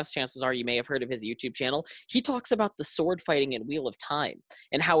podcast, chances are you may have heard of his YouTube channel. He talks about the sword fighting in Wheel of Time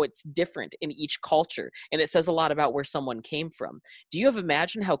and how it's different in each culture. And it says a lot about where someone came from. Do you have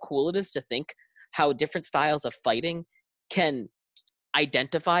imagined how cool it is to think how different styles of fighting can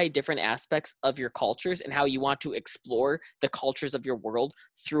identify different aspects of your cultures and how you want to explore the cultures of your world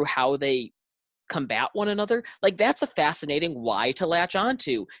through how they combat one another. Like, that's a fascinating why to latch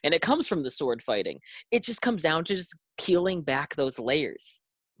onto, and it comes from the sword fighting. It just comes down to just peeling back those layers.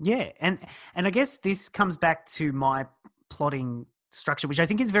 Yeah, and I guess this comes back to my plotting structure, which I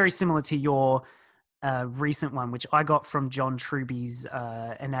think is very similar to your recent one, which I got from John Truby's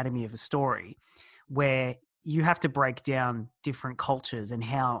Anatomy of a Story, where you have to break down different cultures and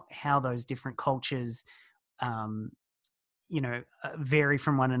how those different cultures vary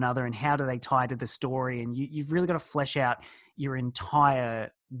from one another, and how do they tie to the story, and you've really got to flesh out your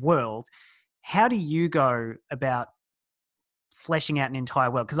entire world. How do you go about fleshing out an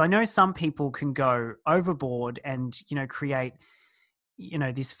entire world? Because I know some people can go overboard and create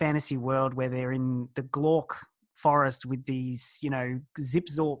this fantasy world where they're in the Glork forest with these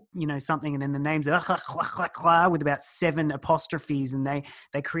Zipzor something, and then the names are with about 7 apostrophes, and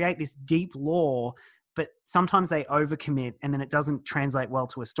they create this deep lore, but sometimes they overcommit and then it doesn't translate well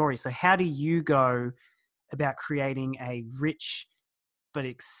to a story. So how do you go about creating a rich but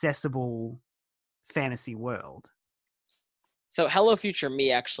accessible fantasy world? So Hello Future Me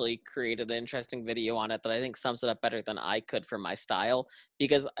actually created an interesting video on it that I think sums it up better than I could for my style,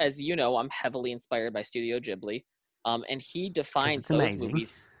 because as you know, I'm heavily inspired by Studio Ghibli, and he defines those amazing.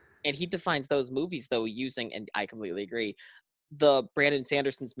 movies, though using, and I completely agree, the Brandon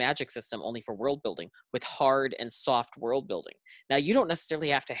Sanderson's magic system only for world building, with hard and soft world building. Now, you don't necessarily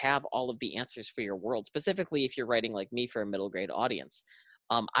have to have all of the answers for your world, specifically if you're writing like me for a middle grade audience.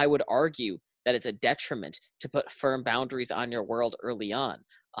 I would argue that it's a detriment to put firm boundaries on your world early on.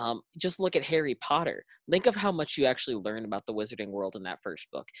 Just look at Harry Potter. Think of how much you actually learn about the wizarding world in that first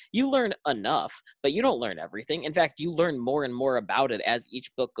book. You learn enough, but you don't learn everything. In fact, you learn more and more about it as each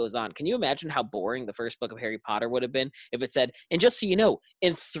book goes on. Can you imagine how boring the first book of Harry Potter would have been if it said, and just so you know,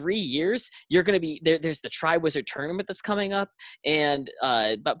 in 3 years, you're going to be there. There's the Triwizard Tournament that's coming up. And,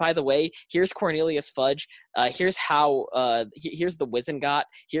 but by the way, here's Cornelius Fudge. Here's how, here's the Wizengot.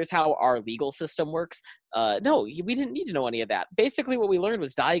 Here's how our legal system works. No, we didn't need to know any of that. Basically, what we learned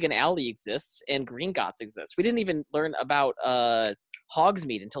was Diagon Alley exists and Gringotts exist. We didn't even learn about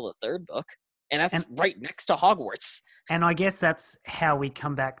Hogsmeade until the 3rd book, and that's right next to Hogwarts. And I guess that's how we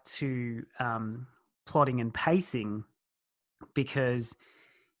come back to plotting and pacing, because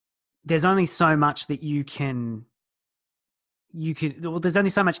there's only so much that there's only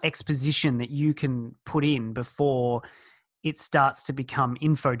so much exposition that you can put in before it starts to become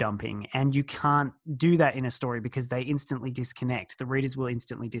info dumping, and you can't do that in a story because they instantly disconnect. The readers will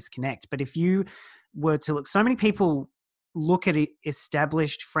instantly disconnect. But if you were to look, so many people look at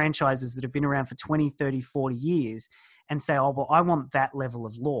established franchises that have been around for 20, 30, 40 years and say, oh, well, I want that level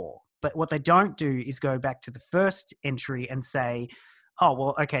of lore. But what they don't do is go back to the first entry and say, oh,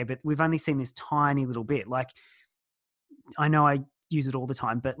 well, okay, but we've only seen this tiny little bit. Like, I know I use it all the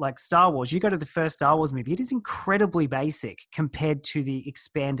time, but like Star Wars, you go to the first Star Wars movie, it is incredibly basic compared to the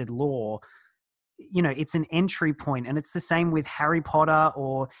expanded lore. It's an entry point, and it's the same with Harry Potter,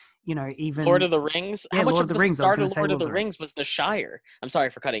 or even Lord of the Rings. Yeah, How much Lord of the Rings, start of Lord of the Rings was the Shire? I'm sorry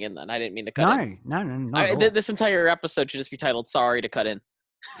for cutting in. Then I didn't mean to cut in. No. This entire episode should just be titled "Sorry to Cut In."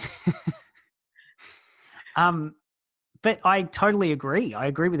 But I totally agree. I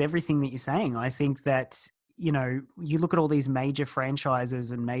agree with everything that you're saying. I think that you look at all these major franchises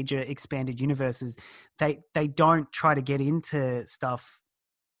and major expanded universes, they don't try to get into stuff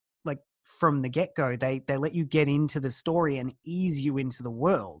like from the get-go. They let you get into the story and ease you into the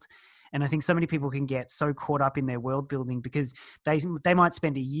world. And I think so many people can get so caught up in their world building because they might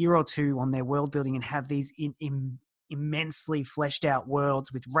spend a year or two on their world building and have these immensely fleshed out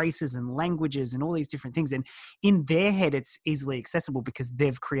worlds with races and languages and all these different things, and in their head it's easily accessible because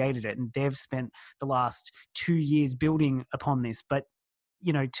they've created it and they've spent the last 2 years building upon this. But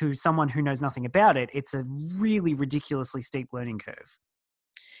to someone who knows nothing about it, it's a really ridiculously steep learning curve.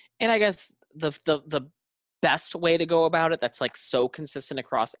 And I guess the best way to go about it, that's like so consistent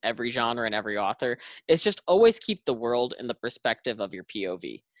across every genre and every author, is just always keep the world in the perspective of your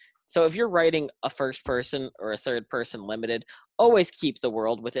POV. So if you're writing a first person or a third person limited, always keep the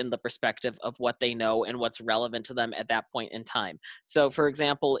world within the perspective of what they know and what's relevant to them at that point in time. So for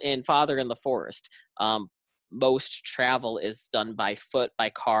example, in Father in the Forest, most travel is done by foot, by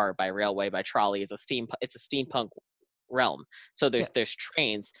car, by railway, by trolley. It's a steampunk realm. So there's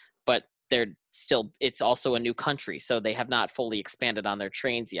trains, but it's also a new country. So they have not fully expanded on their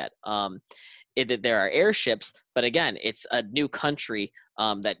trains yet. There are airships, but again, it's a new country.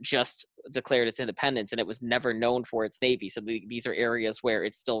 that just declared its independence, and it was never known for its navy. So these are areas where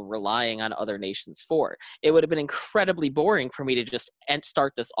it's still relying on other nations for. It would have been incredibly boring for me to just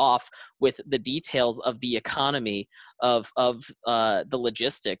start this off with the details of the economy, of the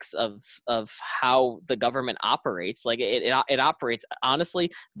logistics of how the government operates. Like it operates,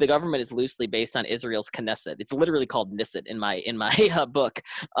 honestly, the government is loosely based on Israel's Knesset. It's literally called Nisset in my book,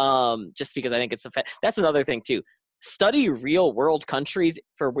 just because I think it's that's another thing too. Study real world countries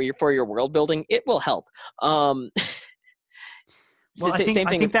for your world building. It will help. Well, same I thing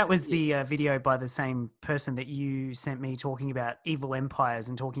think with, that was the video by the same person that you sent me, talking about evil empires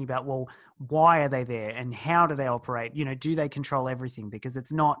and talking about, well, why are they there and how do they operate? You know, do they control everything? Because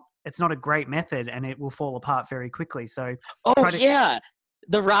it's not a great method, and it will fall apart very quickly. So, yeah,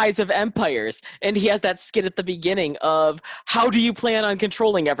 the rise of empires, and he has that skit at the beginning of, how do you plan on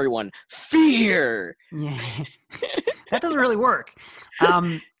controlling everyone? Fear. Yeah, that doesn't really work.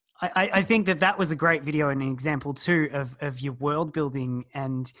 I think that was a great video and an example too of your world building,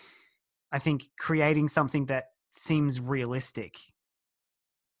 and I think creating something that seems realistic.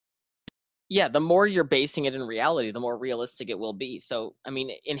 Yeah, the more you're basing it in reality, the more realistic it will be. So, I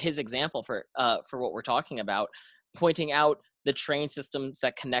mean, in his example for what we're talking about, pointing out the train systems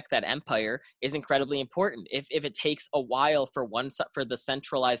that connect that empire is incredibly important. If it takes a while for the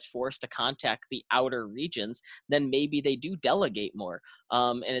centralized force to contact the outer regions, then maybe they do delegate more.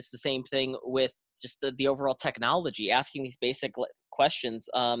 And it's the same thing with just the overall technology, asking these basic questions,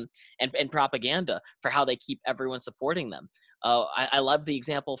 and propaganda for how they keep everyone supporting them. I love the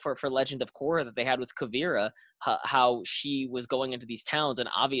example for Legend of Korra that they had with Kuvira, how she was going into these towns, and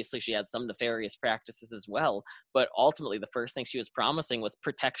obviously she had some nefarious practices as well, but ultimately the first thing she was promising was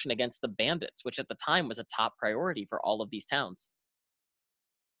protection against the bandits, which at the time was a top priority for all of these towns.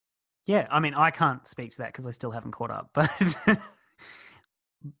 Yeah, I mean, I can't speak to that because I still haven't caught up, but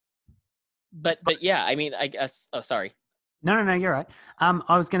but yeah, I mean, I guess. Oh, sorry. No, you're right.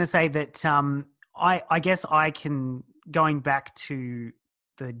 I was going to say that I guess I can, going back to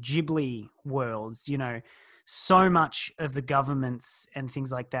the Ghibli worlds, you know, so much of the governments and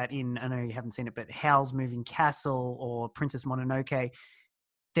things like that in, I know you haven't seen it, but Howl's Moving Castle or Princess Mononoke,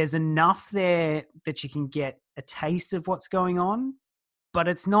 there's enough there that you can get a taste of what's going on, but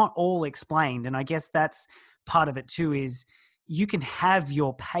it's not all explained. And I guess that's part of it too, is you can have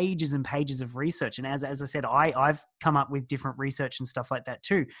your pages and pages of research. And as I said, I've come up with different research and stuff like that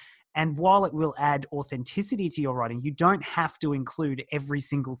too. And while it will add authenticity to your writing, you don't have to include every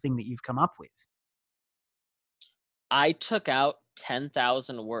single thing that you've come up with. I took out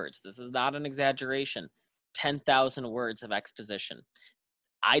 10,000 words. This is not an exaggeration. 10,000 words of exposition.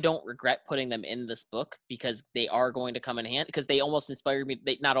 I don't regret putting them in this book because they are going to come in hand, because they almost inspired me.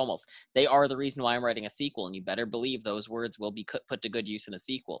 They are the reason why I'm writing a sequel, and you better believe those words will be put to good use in a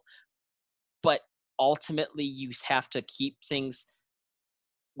sequel. But ultimately, you have to keep things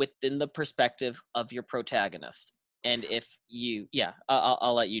within the perspective of your protagonist. And if you,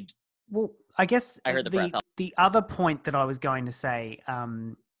 I'll let you. Well, I guess I heard the breath. The other point that I was going to say,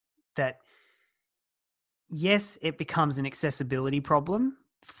 that yes, it becomes an accessibility problem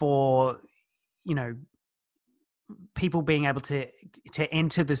for, you know, people being able to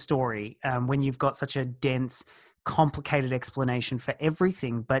enter the story when you've got such a dense, complicated explanation for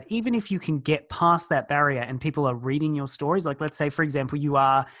everything. But even if you can get past that barrier and people are reading your stories, like let's say, for example, you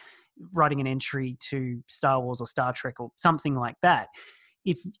are writing an entry to Star Wars or Star Trek or something like that,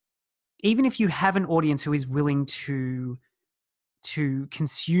 even if you have an audience who is willing to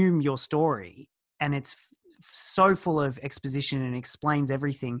consume your story and it's so full of exposition and explains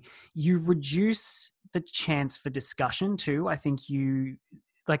everything, you reduce the chance for discussion too. I think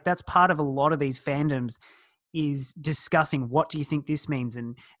that's part of a lot of these fandoms, is discussing, what do you think this means,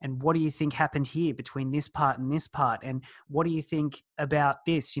 and what do you think happened here between this part and this part, and what do you think about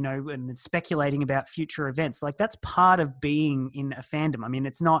this, you know, and speculating about future events. Like, that's part of being in a fandom. I mean,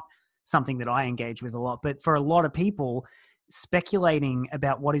 it's not something that I engage with a lot, but for a lot of people, speculating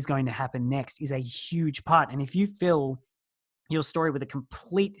about what is going to happen next is a huge part. And if you fill your story with a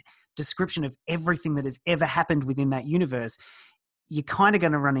complete description of everything that has ever happened within that universe, you're kind of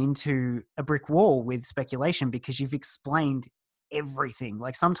going to run into a brick wall with speculation because you've explained everything.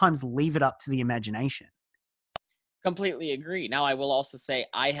 Like, sometimes leave it up to the imagination. Completely agree. Now, I will also say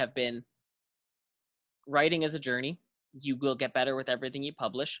I have been writing as a journey. You will get better with everything you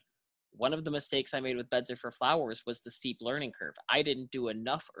publish. One of the mistakes I made with Beds Are for Flowers was the steep learning curve. I didn't do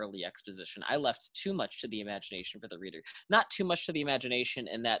enough early exposition. I left too much to the imagination for the reader. Not too much to the imagination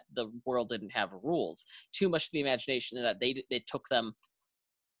in that the world didn't have rules. Too much to the imagination in that they took them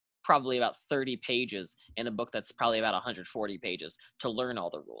probably about 30 pages in a book that's probably about 140 pages to learn all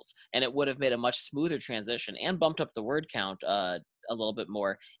the rules. And it would have made a much smoother transition and bumped up the word count a little bit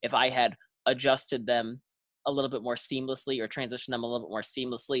more if I had adjusted them a little bit more seamlessly or transitioned them a little bit more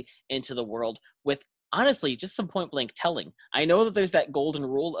seamlessly into the world with, honestly, just some point blank telling. I know that there's that golden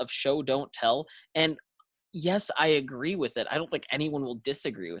rule of show, don't tell. And yes, I agree with it. I don't think anyone will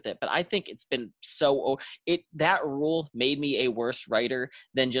disagree with it, but I think it's been that rule made me a worse writer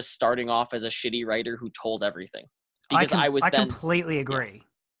than just starting off as a shitty writer who told everything. Because I completely agree. Yeah,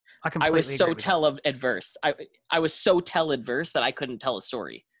 I completely I was so agree tell adverse. I was so tell adverse that I couldn't tell a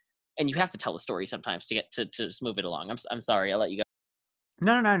story. And you have to tell a story sometimes to get to just move it along. I'm sorry, I'll let you go.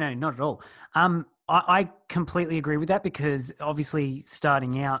 No, not at all. I completely agree with that, because obviously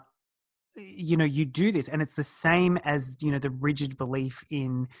starting out, you know, you do this, and it's the same as, you know, the rigid belief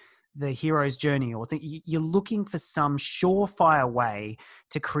in the hero's journey, or you're looking for some surefire way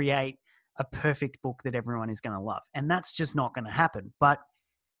to create a perfect book that everyone is going to love, and that's just not going to happen. But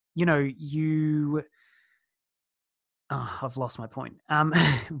you know, I've lost my point.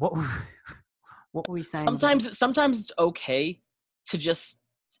 What were we saying? Sometimes it's okay to just,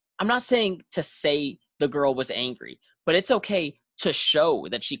 I'm not saying to say the girl was angry, but it's okay to show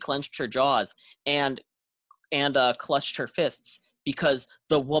that she clenched her jaws and clutched her fists because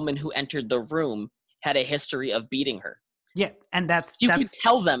the woman who entered the room had a history of beating her. Yeah, and that's can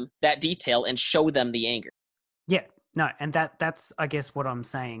tell them that detail and show them the anger. Yeah, no, and that's I guess what I'm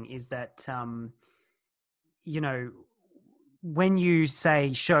saying is that you know, when you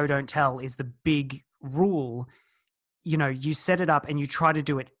say show don't tell is the big rule, you know, you set it up and you try to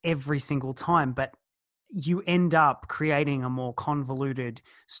do it every single time, but you end up creating a more convoluted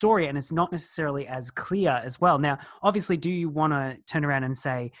story, and it's not necessarily as clear as well. Now, obviously, do you want to turn around and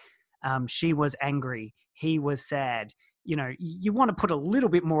say she was angry, he was sad? You know, you want to put a little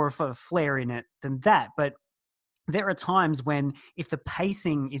bit more of a flair in it than that. But there are times when, if the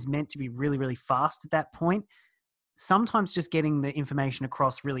pacing is meant to be really, really fast at that point, sometimes just getting the information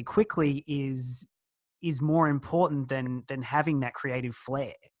across really quickly is more important than having that creative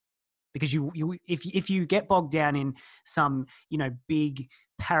flair. Because if you get bogged down in some, you know, big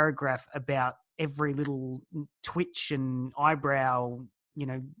paragraph about every little twitch and eyebrow, you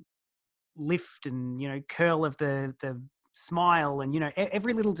know, lift and, you know, curl of the smile, and, you know,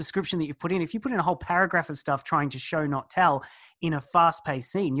 every little description that you've put in, if you put in a whole paragraph of stuff trying to show not tell in a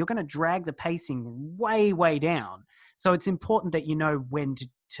fast-paced scene, you're going to drag the pacing way down. So it's important that you know when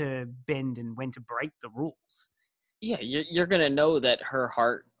to bend and when to break the rules. Yeah, you're going to know that her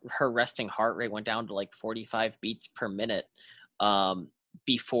resting heart rate went down to like 45 beats per minute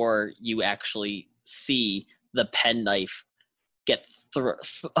before you actually see the penknife get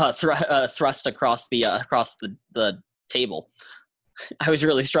thrust across the table. I was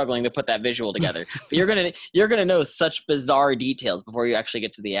really struggling to put that visual together. But you're gonna know such bizarre details before you actually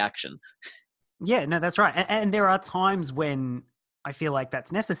get to the action. Yeah, no, that's right. And there are times when I feel like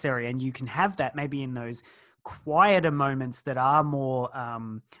that's necessary, and you can have that maybe in those quieter moments that are more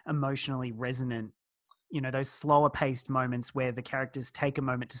emotionally resonant. You know, those slower paced moments where the characters take a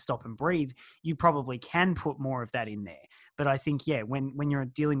moment to stop and breathe, you probably can put more of that in there. But I think, yeah, when you're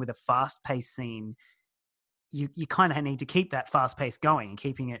dealing with a fast paced scene, you kind of need to keep that fast pace going and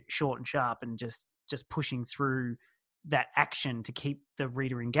keeping it short and sharp, and just pushing through that action to keep the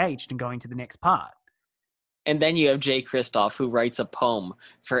reader engaged and going to the next part. And then you have Jay Kristoff, who writes a poem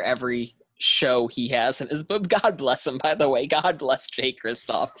for every show he has in his book. God bless him, by the way. God bless Jay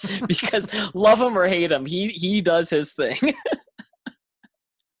Kristoff, because love him or hate him, he does his thing.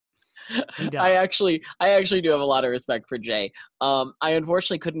 He does. I actually do have a lot of respect for Jay. I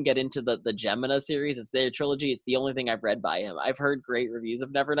unfortunately couldn't get into the Gemina series. It's their trilogy. It's the only thing I've read by him. I've heard great reviews of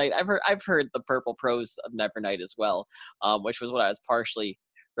Nevernight. I've heard the purple prose of Nevernight as well, which was what I was partially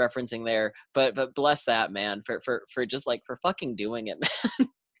referencing there. But bless that man for just like for fucking doing it, man.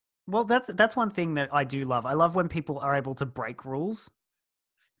 Well, that's one thing that I do love. I love when people are able to break rules.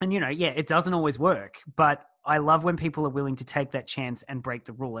 And, you know, yeah, it doesn't always work, but I love when people are willing to take that chance and break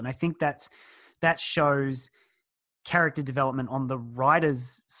the rule. And I think that shows character development on the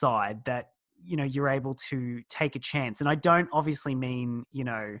writer's side, that, you know, you're able to take a chance. And I don't obviously mean, you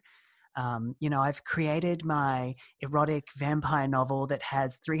know, I've created my erotic vampire novel that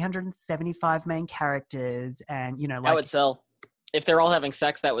has 375 main characters, and, you know, like, that would sell. If they're all having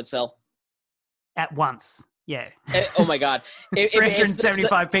sex, that would sell. At once. Yeah. Oh my God.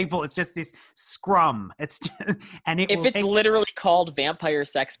 375 people. It's just this scrum. It's just, and if it's literally called Vampire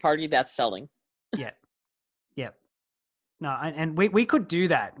Sex Party, that's selling. Yeah. Yeah. No, and we could do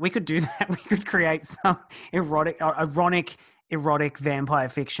that. We could do that. We could create some ironic erotic vampire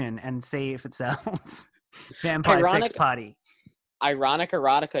fiction and see if it sells. Vampire sex Ironic, party. ironic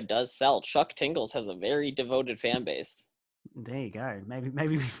erotica does sell. Chuck Tingles has a very devoted fan base. There you go.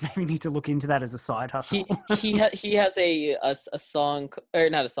 Maybe we need to look into that as a side hustle. He has a song, or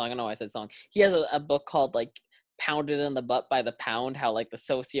not a song. I don't know why I said song. He has a book called like "Pounded in the Butt by the Pound," how like the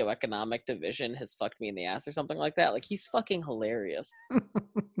socioeconomic division has fucked me in the ass or something like that. Like he's fucking hilarious.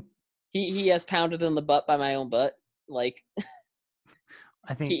 He has pounded in the butt by my own butt. Like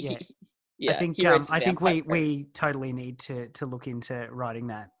I think he, yeah. he yeah. I think He writes I think vampire. we totally need to look into writing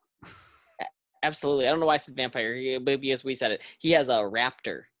that. Absolutely. I don't know why I said vampire, but because we said it. He has a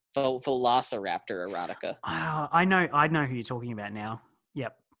raptor, Velociraptor erotica. Oh, I know who you're talking about now.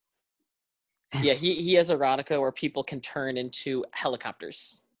 Yep. Yeah, he has erotica where people can turn into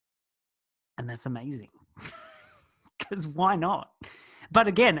helicopters. And that's amazing. Because why not? But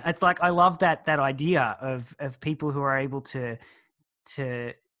again, it's like I love that idea of people who are able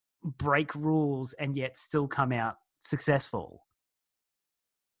to break rules and yet still come out successful.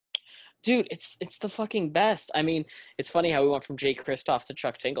 Dude, it's the fucking best. I mean, it's funny how we went from Jake Kristoff to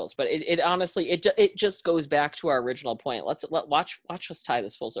Chuck Tingles, but it honestly it just goes back to our original point. Let's watch us tie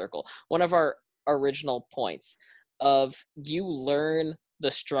this full circle. One of our original points of you learn the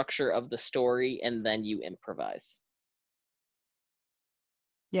structure of the story and then you improvise.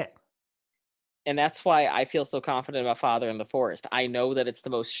 Yeah. And that's why I feel so confident about Father in the Forest. I know that it's the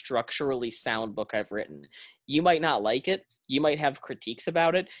most structurally sound book I've written. You might not like it. You might have critiques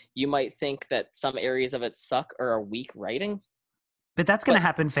about it. You might think that some areas of it suck or are weak writing. But that's going to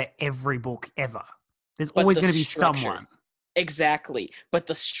happen for every book ever. There's But always the going to be structure- someone. Exactly. But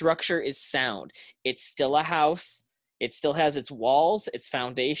the structure is sound. It's still a house. It still has its walls, its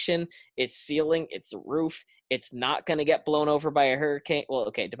foundation, its ceiling, its roof. It's not going to get blown over by a hurricane. Well,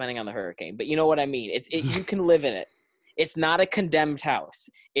 okay, depending on the hurricane. But you know what I mean. You can live in it. It's not a condemned house.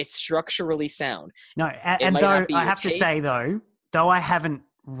 It's structurally sound. No, and though I have to say though I haven't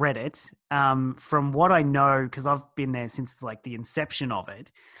read it, from what I know, because I've been there since like the inception of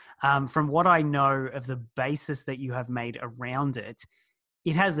it, from what I know of the basis that you have made around it,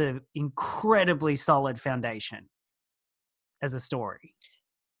 it has an incredibly solid foundation as a story.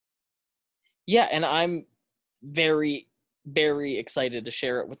 Yeah, and I'm very, very excited to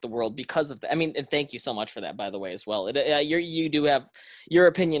share it with the world because of that. I mean, and thank you so much for that, by the way, as well. You do have, your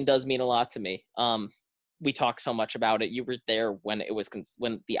opinion does mean a lot to me. We talk so much about it. You were there when it was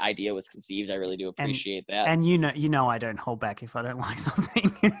when the idea was conceived. I really do appreciate that. And you know, I don't hold back if I don't like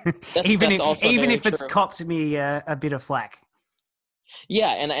something, even if it's copped me a bit of flack. Yeah,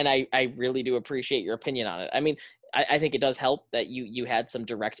 and I really do appreciate your opinion on it. I mean, I think it does help that you had some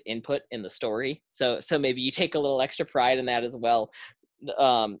direct input in the story. So maybe you take a little extra pride in that as well.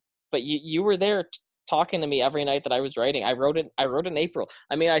 But you were there talking to me every night that I was writing. I wrote in April.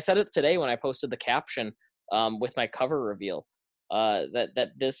 I mean, I said it today when I posted the caption with my cover reveal.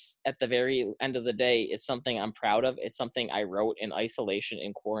 That this, at the very end of the day, is something I'm proud of. It's something I wrote in isolation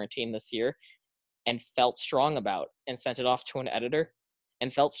in quarantine this year and felt strong about, and sent it off to an editor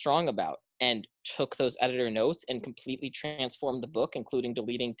and felt strong about, and took those editor notes and completely transformed the book, including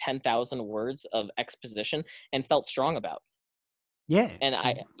deleting 10,000 words of exposition, and felt strong about. Yeah. And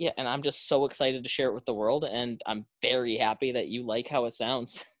I'm just so excited to share it with the world, and I'm very happy that you like how it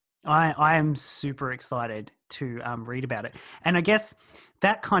sounds. I am super excited to read about it. And I guess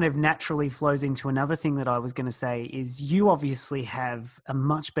that kind of naturally flows into another thing that I was going to say is you obviously have a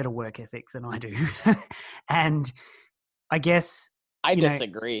much better work ethic than I do. And I guess I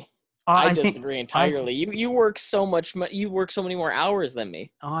disagree. I disagree entirely. You work so much. You work so many more hours than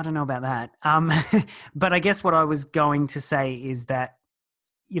me. Oh, I don't know about that. But I guess what I was going to say is that,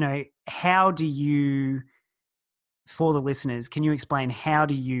 how do you, for the listeners, can you explain how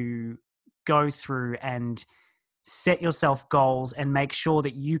do you go through and set yourself goals and make sure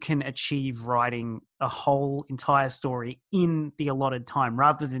that you can achieve writing a whole entire story in the allotted time,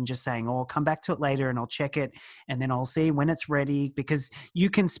 rather than just saying, oh, I'll come back to it later and I'll check it and then I'll see when it's ready, because you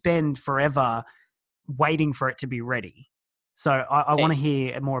can spend forever waiting for it to be ready. So I want to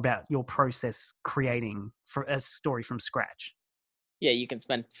hear more about your process creating for a story from scratch. Yeah, you can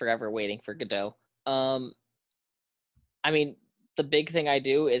spend forever waiting for Godot. I mean, the big thing I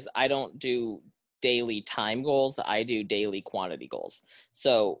do is I don't do daily time goals. I do daily quantity goals.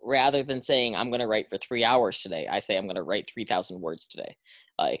 So rather than saying I'm going to write for 3 hours today, I say I'm going to write 3,000 words today.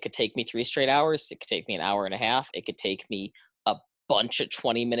 It could take me 3 straight hours. It could take me an hour and a half. It could take me a bunch of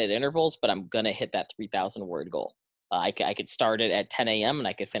 20-minute intervals, but I'm going to hit that 3,000 word goal. I could start it at 10 a.m. and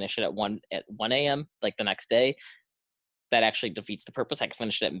I could finish it at 1 a.m. like the next day. That actually defeats the purpose. I could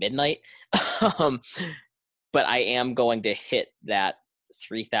finish it at midnight. but I am going to hit that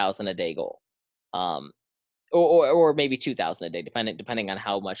 3,000 a day goal. Or maybe 2,000 a day, depending on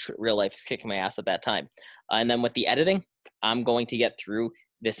how much real life is kicking my ass at that time. And then with the editing, I'm going to get through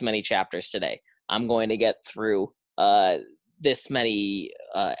this many chapters today. I'm going to get through this many.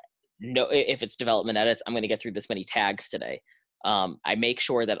 No, if it's development edits, I'm going to get through this many tags today. I make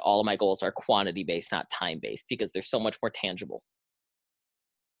sure that all of my goals are quantity based, not time based, because they're so much more tangible.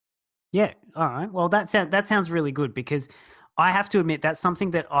 Yeah. All right. Well, that sounds really good, because I have to admit that's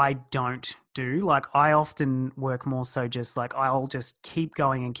something that I don't do. Like, I often work more so just like I'll just keep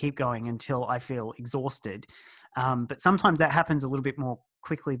going until I feel exhausted. But sometimes that happens a little bit more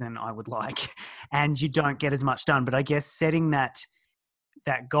quickly than I would like, and you don't get as much done. But I guess setting that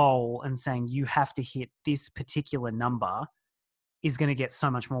goal and saying you have to hit this particular number is going to get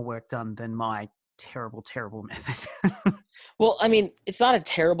so much more work done than my terrible method. Well, I mean, it's not a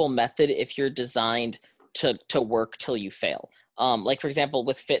terrible method if you're designed to work till you fail. Like, for example,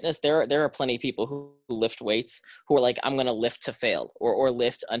 with fitness, there are plenty of people who lift weights who are like, I'm going to lift to fail, or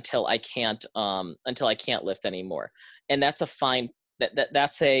lift until I can't lift anymore. And that's a fine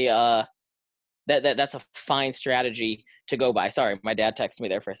that's a that's a fine strategy to go by. Sorry, my dad texted me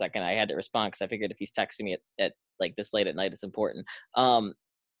there for a second. I had to respond because I figured if he's texting me at like this late at night, it's important.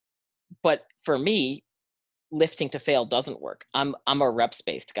 But for me, lifting to fail doesn't work. I'm a reps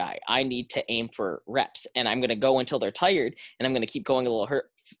based guy. I need to aim for reps, and I'm going to go until they're tired, and I'm going to keep going a little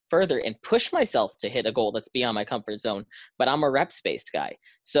further and push myself to hit a goal that's beyond my comfort zone. But I'm a reps based guy.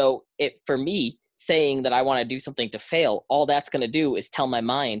 So for me, saying that I want to do something to fail, all that's going to do is tell my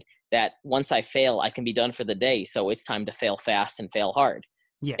mind that once I fail, I can be done for the day. So it's time to fail fast and fail hard.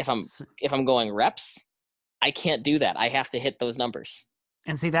 Yeah. If I'm going reps, I can't do that. I have to hit those numbers.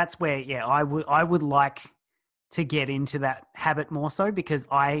 And see, that's where, yeah, I would like to get into that habit more so, because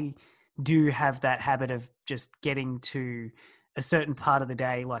I do have that habit of just getting to a certain part of the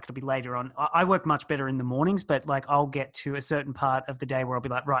day, like it'll be later on. I work much better in the mornings, but like I'll get to a certain part of the day where I'll be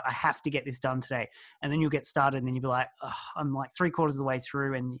like, right, I have to get this done today. And then you'll get started and then you'll be like, oh, I'm like 3/4 of the way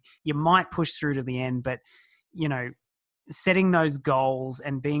through, and you might push through to the end. But, you know, setting those goals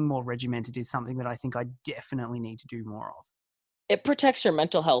and being more regimented is something that I think I definitely need to do more of. It protects your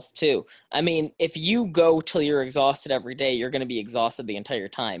mental health too. I mean, if you go till you're exhausted every day, you're going to be exhausted the entire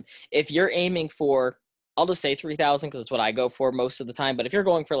time. If you're aiming for, I'll just say 3,000 because it's what I go for most of the time. But if you're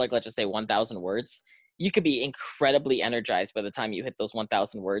going for, like, let's just say 1,000 words, you could be incredibly energized by the time you hit those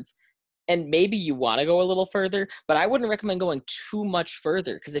 1,000 words. And maybe you want to go a little further, but I wouldn't recommend going too much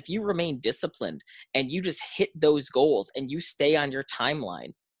further, because if you remain disciplined and you just hit those goals and you stay on your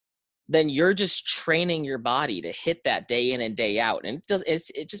timeline, then you're just training your body to hit that day in and day out. And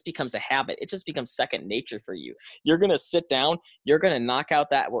it just becomes a habit. It just becomes second nature for you. You're going to sit down, you're going to knock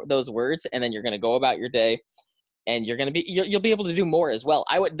out those words, and then you're going to go about your day, and you'll be able to do more as well.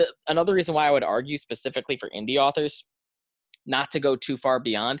 Another reason why I would argue specifically for indie authors not to go too far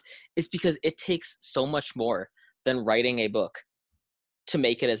beyond is because it takes so much more than writing a book to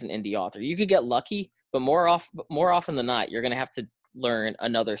make it as an indie author. You could get lucky, but more often than not, you're going to have to learn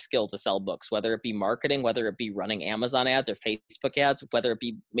another skill to sell books, whether it be marketing, whether it be running Amazon ads or Facebook ads, whether it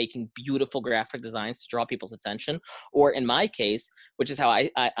be making beautiful graphic designs to draw people's attention, or in my case, which is how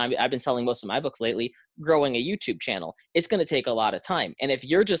I've been selling most of my books lately, growing a YouTube channel. It's going to take a lot of time. And if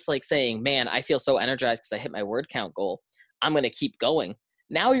you're just like saying, man, I feel so energized because I hit my word count goal, I'm going to keep going.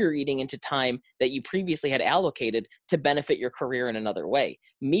 Now you're eating into time that you previously had allocated to benefit your career in another way.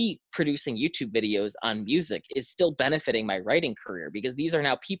 Me producing YouTube videos on music is still benefiting my writing career, because these are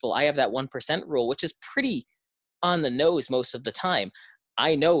now people. I have that 1% rule, which is pretty on the nose most of the time.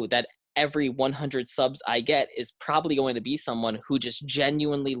 I know that every 100 subs I get is probably going to be someone who just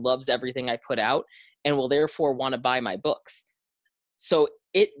genuinely loves everything I put out and will therefore want to buy my books. So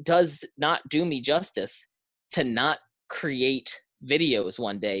it does not do me justice to not create videos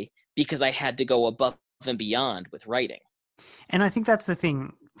one day because I had to go above and beyond with writing. And I think that's the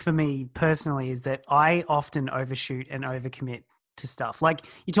thing for me personally, is that I often overshoot and overcommit to stuff. Like,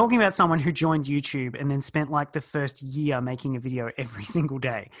 you're talking about someone who joined YouTube and then spent like the first year making a video every single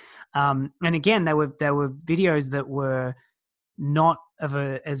day. And again, there were videos that were not of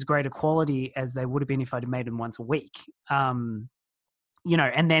as great a quality as they would have been if I'd made them once a week. You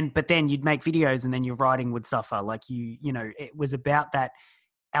know, but then you'd make videos and then your writing would suffer. Like, you know, it was about that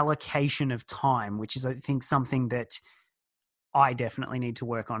allocation of time, which is, I think, something that I definitely need to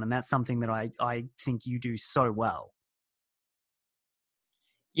work on. And that's something that I think you do so well.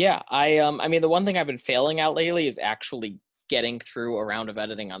 Yeah. I mean, the one thing I've been failing out lately is actually getting through a round of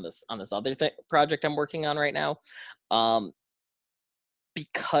editing on this other project I'm working on right now.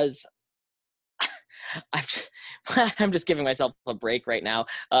 Because I'm just, I'm just giving myself a break right now.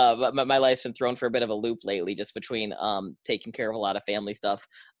 But my life's been thrown for a bit of a loop lately, just between taking care of a lot of family stuff,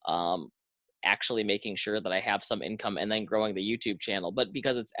 um, actually making sure that I have some income, and then growing the YouTube channel. But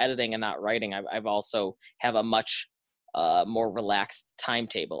because it's editing and not writing, I've also have a much more relaxed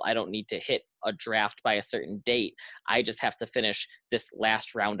timetable. I don't need to hit a draft by a certain date. I just have to finish this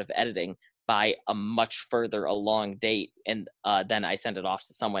last round of editing by a much further along date, and then I send it off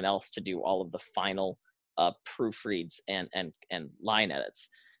to someone else to do all of the final proofreads and line edits.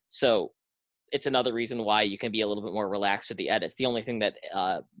 So it's another reason why you can be a little bit more relaxed with the edits. The only thing that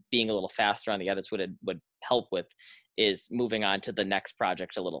being a little faster on the edits would help with is moving on to the next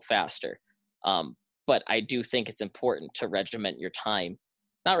project a little faster. But I do think it's important to regiment your time,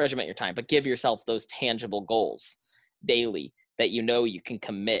 not regiment your time, but give yourself those tangible goals daily that you know you can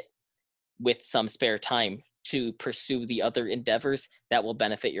commit with some spare time to pursue the other endeavors that will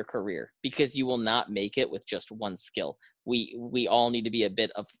benefit your career, because you will not make it with just one skill. We all need to be a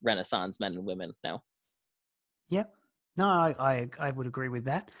bit of Renaissance men and women now. Yep. No, I would agree with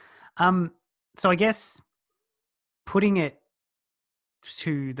that. So I guess putting it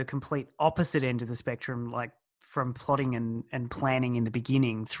to the complete opposite end of the spectrum, like from plotting and planning in the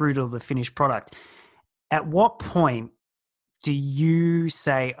beginning through to the finished product, at what point do you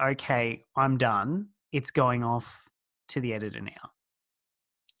say, okay, I'm done, it's going off to the editor now?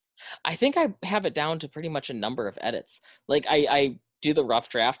 I think I have it down to pretty much a number of edits. Like I do the rough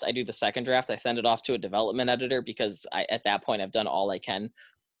draft, I do the second draft, I send it off to a development editor, because at that point I've done all I can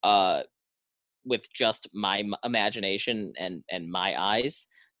with just my imagination and my eyes.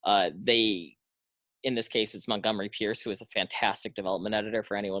 They, in this case, it's Montgomery Pierce, who is a fantastic development editor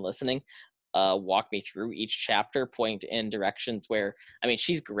for anyone listening. Walk me through each chapter, point in directions where, I mean,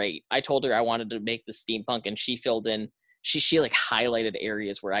 she's great. I told her I wanted to make the steampunk, and she filled in, she like highlighted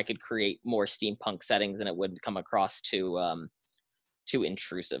areas where I could create more steampunk settings and it wouldn't come across too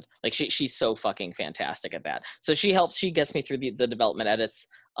intrusive. Like she's so fucking fantastic at that. So she gets me through the development edits.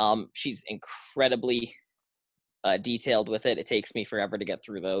 She's incredibly detailed with it. It takes me forever to get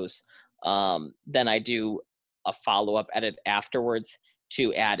through those. Then I do a follow-up edit afterwards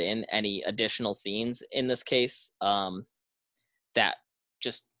to add in any additional scenes, in this case, that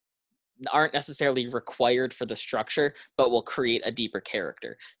just aren't necessarily required for the structure, but will create a deeper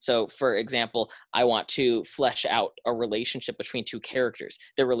character. So for example, I want to flesh out a relationship between two characters.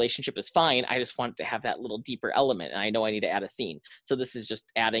 Their relationship is fine, I just want it to have that little deeper element, and I know I need to add a scene. So this is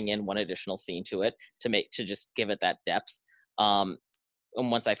just adding in one additional scene to it to just give it that depth. And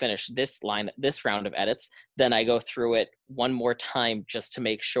once I finish this round of edits, then I go through it one more time just to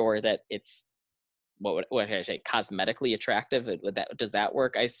make sure that it's, what can I say, cosmetically attractive. Does that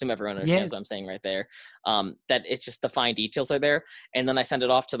work? I assume everyone understands what I'm saying right there. That it's just the fine details are there, and then I send it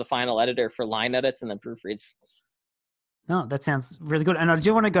off to the final editor for line edits and then proofreads. No, that sounds really good. And I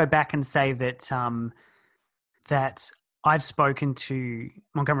do want to go back and say that that I've spoken to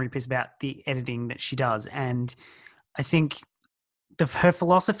Montgomery Pierce about the editing that she does, and I think her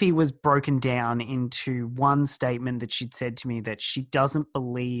philosophy was broken down into one statement that she'd said to me, that she doesn't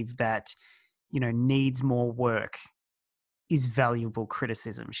believe that, needs more work is valuable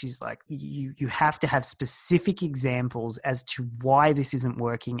criticism. She's like, you have to have specific examples as to why this isn't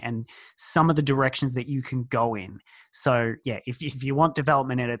working and some of the directions that you can go in. So yeah, if you want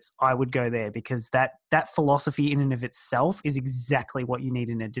development edits, I would go there, because that philosophy in and of itself is exactly what you need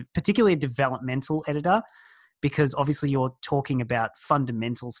in particularly a developmental editor, because obviously you're talking about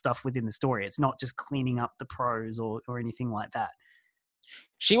fundamental stuff within the story. It's not just cleaning up the prose or anything like that.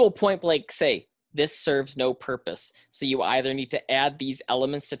 She will point blank say, this serves no purpose. So you either need to add these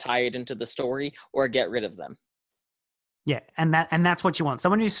elements to tie it into the story or get rid of them. Yeah, and that's what you want.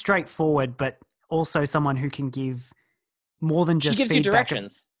 Someone who's straightforward, but also someone who can give more than just feedback. She gives you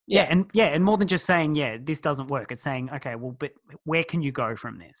directions. And more than just saying, yeah, this doesn't work. It's saying, okay, well, but where can you go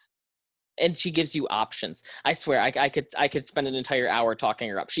from this? And she gives you options. I swear, I could spend an entire hour talking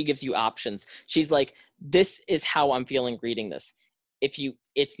her up. She gives you options. She's like, this is how I'm feeling reading this.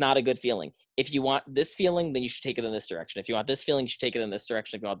 It's not a good feeling. If you want this feeling, then you should take it in this direction. If you want this feeling, you should take it in this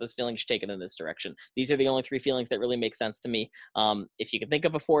direction. If you want this feeling, you should take it in this direction. These are the only three feelings that really make sense to me. If you can think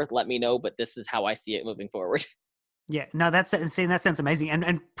of a fourth, let me know, but this is how I see it moving forward. Yeah, no, that sounds amazing.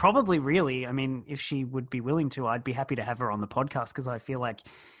 And probably really, I mean, if she would be willing to, I'd be happy to have her on the podcast, because I feel like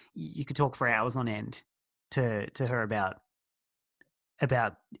you could talk for hours on end to her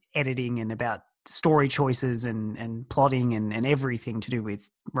about editing and about story choices and plotting and everything to do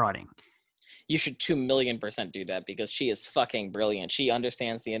with writing. You should 2,000,000% do that, because she is fucking brilliant. She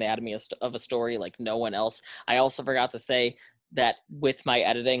understands the anatomy of a story like no one else. I also forgot to say that with my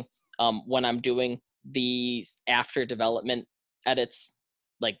editing, when I'm doing the after development edits,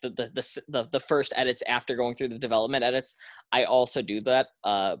 like the first edits after going through the development edits, I also do that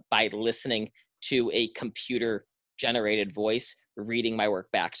by listening to a computer generated voice reading my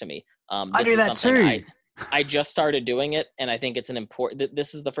work back to me. I do that too. I just started doing it, and I think it's an important,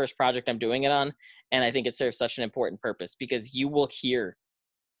 this is the first project I'm doing it on, and I think it serves such an important purpose, because you will hear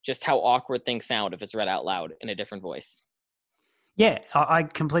just how awkward things sound if it's read out loud in a different voice. Yeah, I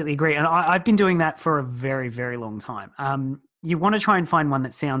completely agree. And I've been doing that for a very, very long time. You want to try and find one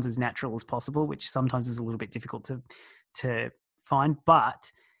that sounds as natural as possible, which sometimes is a little bit difficult to find.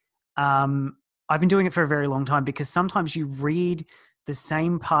 But I've been doing it for a very long time, because sometimes you read the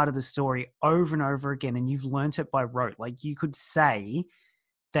same part of the story over and over again, and you've learnt it by rote. Like, you could say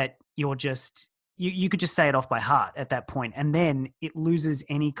that you're just, you could just say it off by heart at that point, and then it loses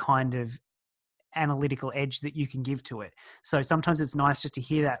any kind of analytical edge that you can give to it. So sometimes it's nice just to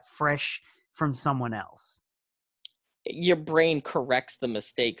hear that fresh from someone else. Your brain corrects the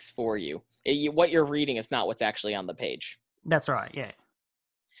mistakes for you. What you're reading is not what's actually on the page. That's right. Yeah.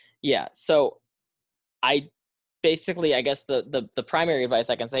 Yeah. So I basically, I guess the primary advice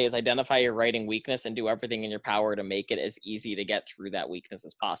I can say is identify your writing weakness and do everything in your power to make it as easy to get through that weakness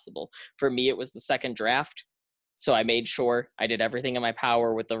as possible. For me, it was the second draft. So I made sure I did everything in my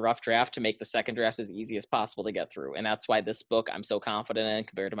power with the rough draft to make the second draft as easy as possible to get through. And that's why this book I'm so confident in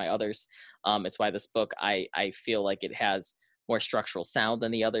compared to my others. It's why this book, I feel like it has more structural sound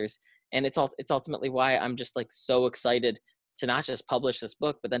than the others. And it's ultimately why I'm just like so excited to not just publish this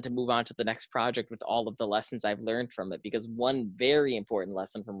book, but then to move on to the next project with all of the lessons I've learned from it. Because one very important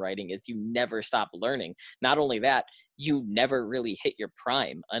lesson from writing is you never stop learning. Not only that, you never really hit your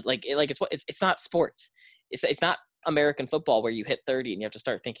prime. It's not sports. It's not American football where you hit 30 and you have to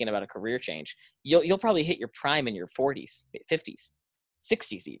start thinking about a career change. You'll probably hit your prime in your 40s, 50s,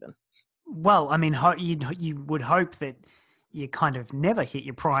 60s even. Well, I mean, you would hope that you kind of never hit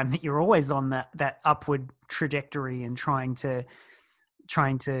your prime, that you're always on that upward trajectory and trying to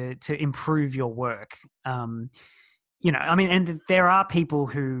improve your work. I mean, and there are people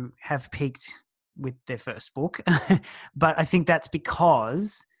who have peaked with their first book, but I think that's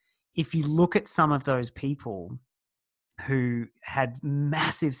because if you look at some of those people who had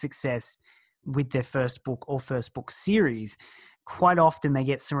massive success with their first book or first book series, quite often they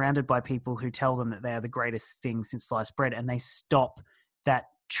get surrounded by people who tell them that they are the greatest thing since sliced bread, and they stop that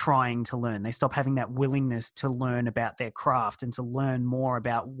trying to learn. They stop having that willingness to learn about their craft and to learn more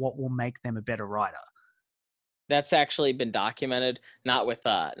about what will make them a better writer. That's actually been documented, not with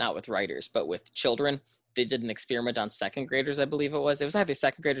writers, but with children. They did an experiment on second graders, I believe it was. It was either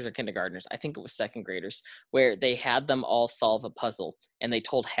second graders or kindergartners. I think it was second graders, where they had them all solve a puzzle. And they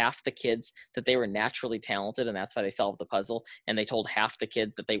told half the kids that they were naturally talented, and that's why they solved the puzzle. And they told half the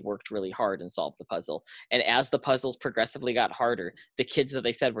kids that they worked really hard and solved the puzzle. And as the puzzles progressively got harder, the kids that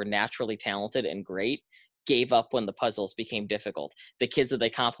they said were naturally talented and great gave up when the puzzles became difficult. The kids that they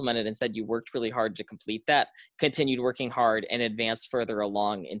complimented and said you worked really hard to complete that continued working hard and advanced further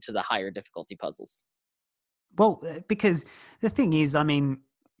along into the higher difficulty puzzles. Well, because the thing is, I mean,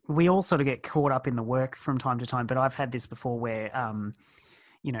 we all sort of get caught up in the work from time to time, but I've had this before where,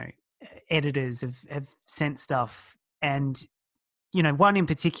 editors have sent stuff, and, one in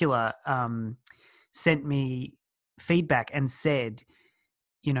particular sent me feedback and said,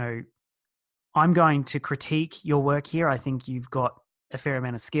 I'm going to critique your work here. I think you've got a fair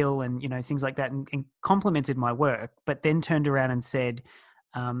amount of skill and, things like that, and complimented my work, but then turned around and said,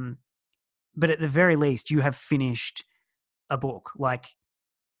 but at the very least, you have finished a book. Like,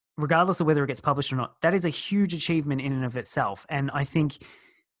 regardless of whether it gets published or not, that is a huge achievement in and of itself. And I think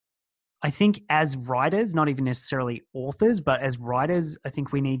as writers, not even necessarily authors, but as writers, I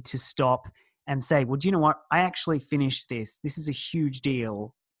think we need to stop and say, well, do you know what? I actually finished this. This is a huge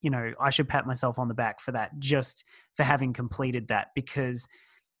deal. I should pat myself on the back for that, just for having completed that. Because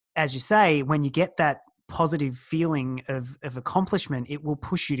as you say, when you get that positive feeling of accomplishment, it will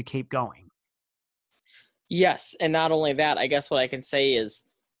push you to keep going. Yes. And not only that, I guess what I can say is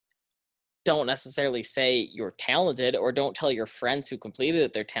don't necessarily say you're talented, or don't tell your friends who completed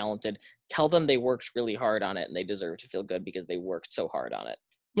it they're talented. Tell them they worked really hard on it and they deserve to feel good because they worked so hard on it.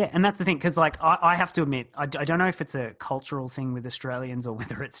 Yeah, and that's the thing, because I have to admit, I don't know if it's a cultural thing with Australians or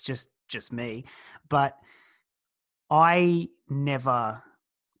whether it's just me, but I never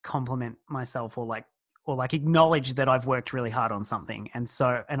compliment myself or acknowledge that I've worked really hard on something. And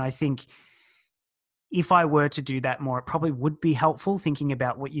I think if I were to do that more, it probably would be helpful, thinking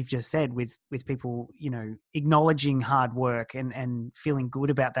about what you've just said with people, acknowledging hard work and feeling good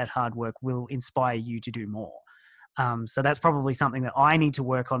about that hard work will inspire you to do more. So that's probably something that I need to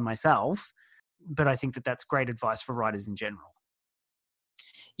work on myself. but I think that that's great advice for writers in general.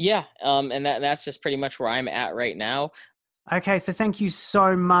 Yeah, and that's just pretty much where I'm at right now. Okay, so thank you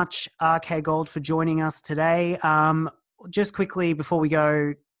so much, RK Gold, for joining us today. Just quickly before we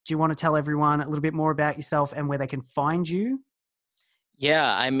go, do you want to tell everyone a little bit more about yourself and where they can find you?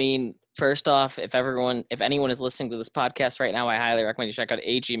 Yeah, I mean, first off, if anyone is listening to this podcast right now, I highly recommend you check out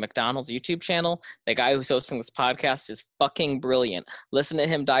AG McDonald's YouTube channel. The guy who's hosting this podcast is fucking brilliant. Listen to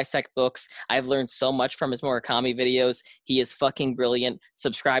him dissect books. I've learned so much from his Murakami videos. He is fucking brilliant.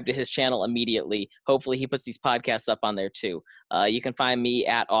 Subscribe to his channel immediately. Hopefully he puts these podcasts up on there too. You can find me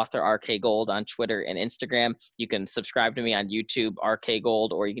at author RK Gold on Twitter and Instagram. You can subscribe to me on YouTube, RK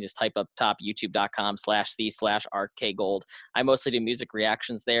Gold, or you can just type up top youtube.com/c/RK Gold. I mostly do music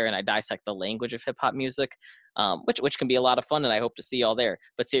reactions there, and I dissect the language of hip hop music, which can be a lot of fun, and I hope to see y'all there.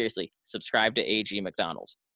 But seriously, subscribe to AG McDonald.